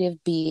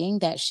creative being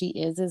that she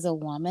is as a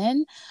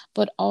woman,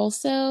 but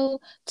also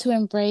to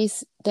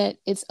embrace that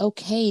it's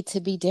okay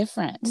to be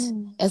different.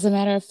 As a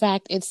matter of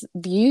fact, it's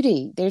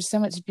beauty. There's so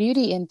much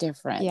beauty in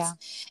difference. Yeah.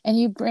 And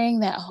you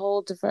bring that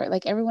whole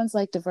like everyone's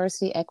like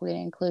diversity, equity,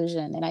 and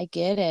inclusion. And I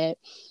get it.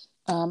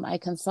 I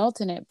consult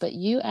in it, but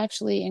you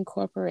actually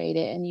incorporate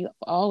it, and you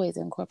always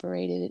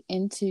incorporated it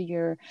into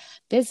your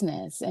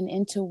business and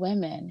into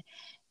women.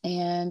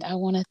 And I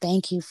want to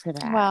thank you for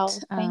Well,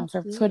 that, thank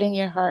for putting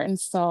you. your heart and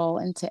soul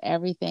into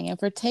everything and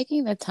for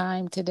taking the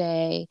time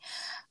today.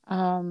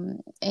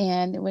 And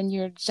when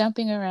you're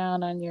jumping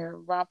around on your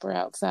romper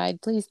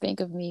outside, please think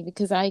of me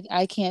because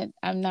I can't,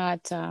 I'm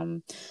not,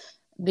 I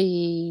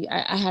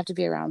have to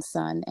be around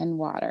sun and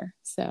water.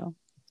 So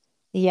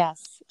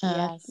Yes,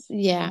 yes,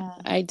 yeah,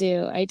 yes. I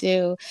do. I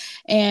do.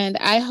 And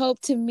I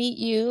hope to meet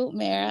you,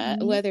 Mara,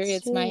 Me whether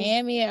it's too.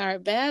 Miami,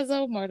 Art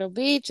Basel, Myrtle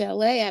Beach,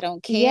 LA, I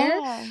don't care.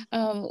 Yeah.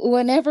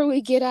 Whenever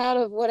we get out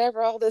of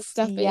whatever all this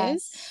stuff is.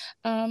 Yes.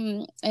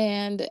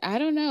 And I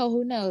don't know,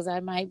 who knows? I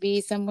might be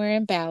somewhere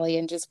in Bali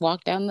and just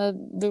walk down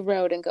the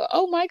road and go,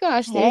 oh my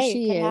gosh, there Hey, it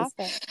she could is.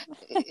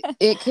 happen.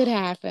 It could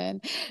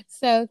happen.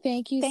 So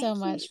thank you so Thank you.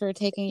 much for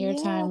taking your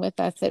Yeah. time with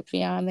us at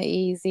Beyond the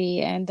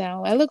Easy. And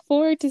I look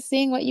forward to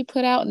seeing what you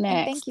put out And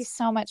thank you next.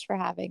 so much for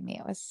having me.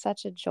 It was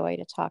such a joy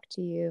to talk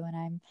to you,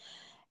 and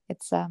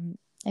it's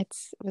it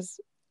was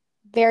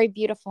very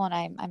beautiful, and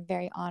I'm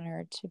very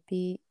honored to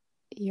be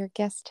your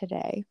guest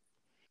today.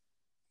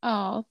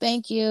 Oh,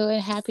 thank you.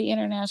 And happy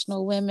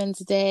International Women's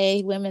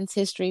Day, Women's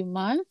History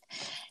Month.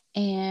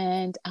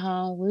 And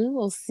we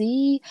will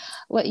see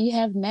what you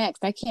have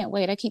next. I can't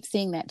wait. I keep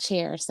seeing that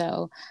chair.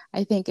 So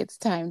I think it's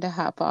time to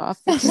hop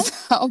off because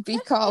I'll be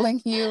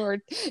calling you or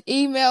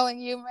emailing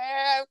you,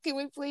 Mara. Can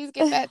we please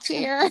get that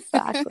chair?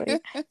 Exactly.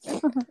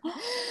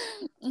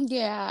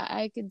 Yeah,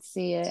 I can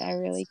see it. I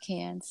really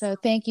can. So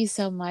thank you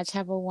so much.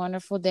 Have a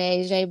wonderful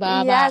day, Jay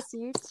Baba. Yes,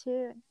 you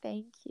too.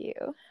 Thank you.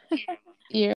 You're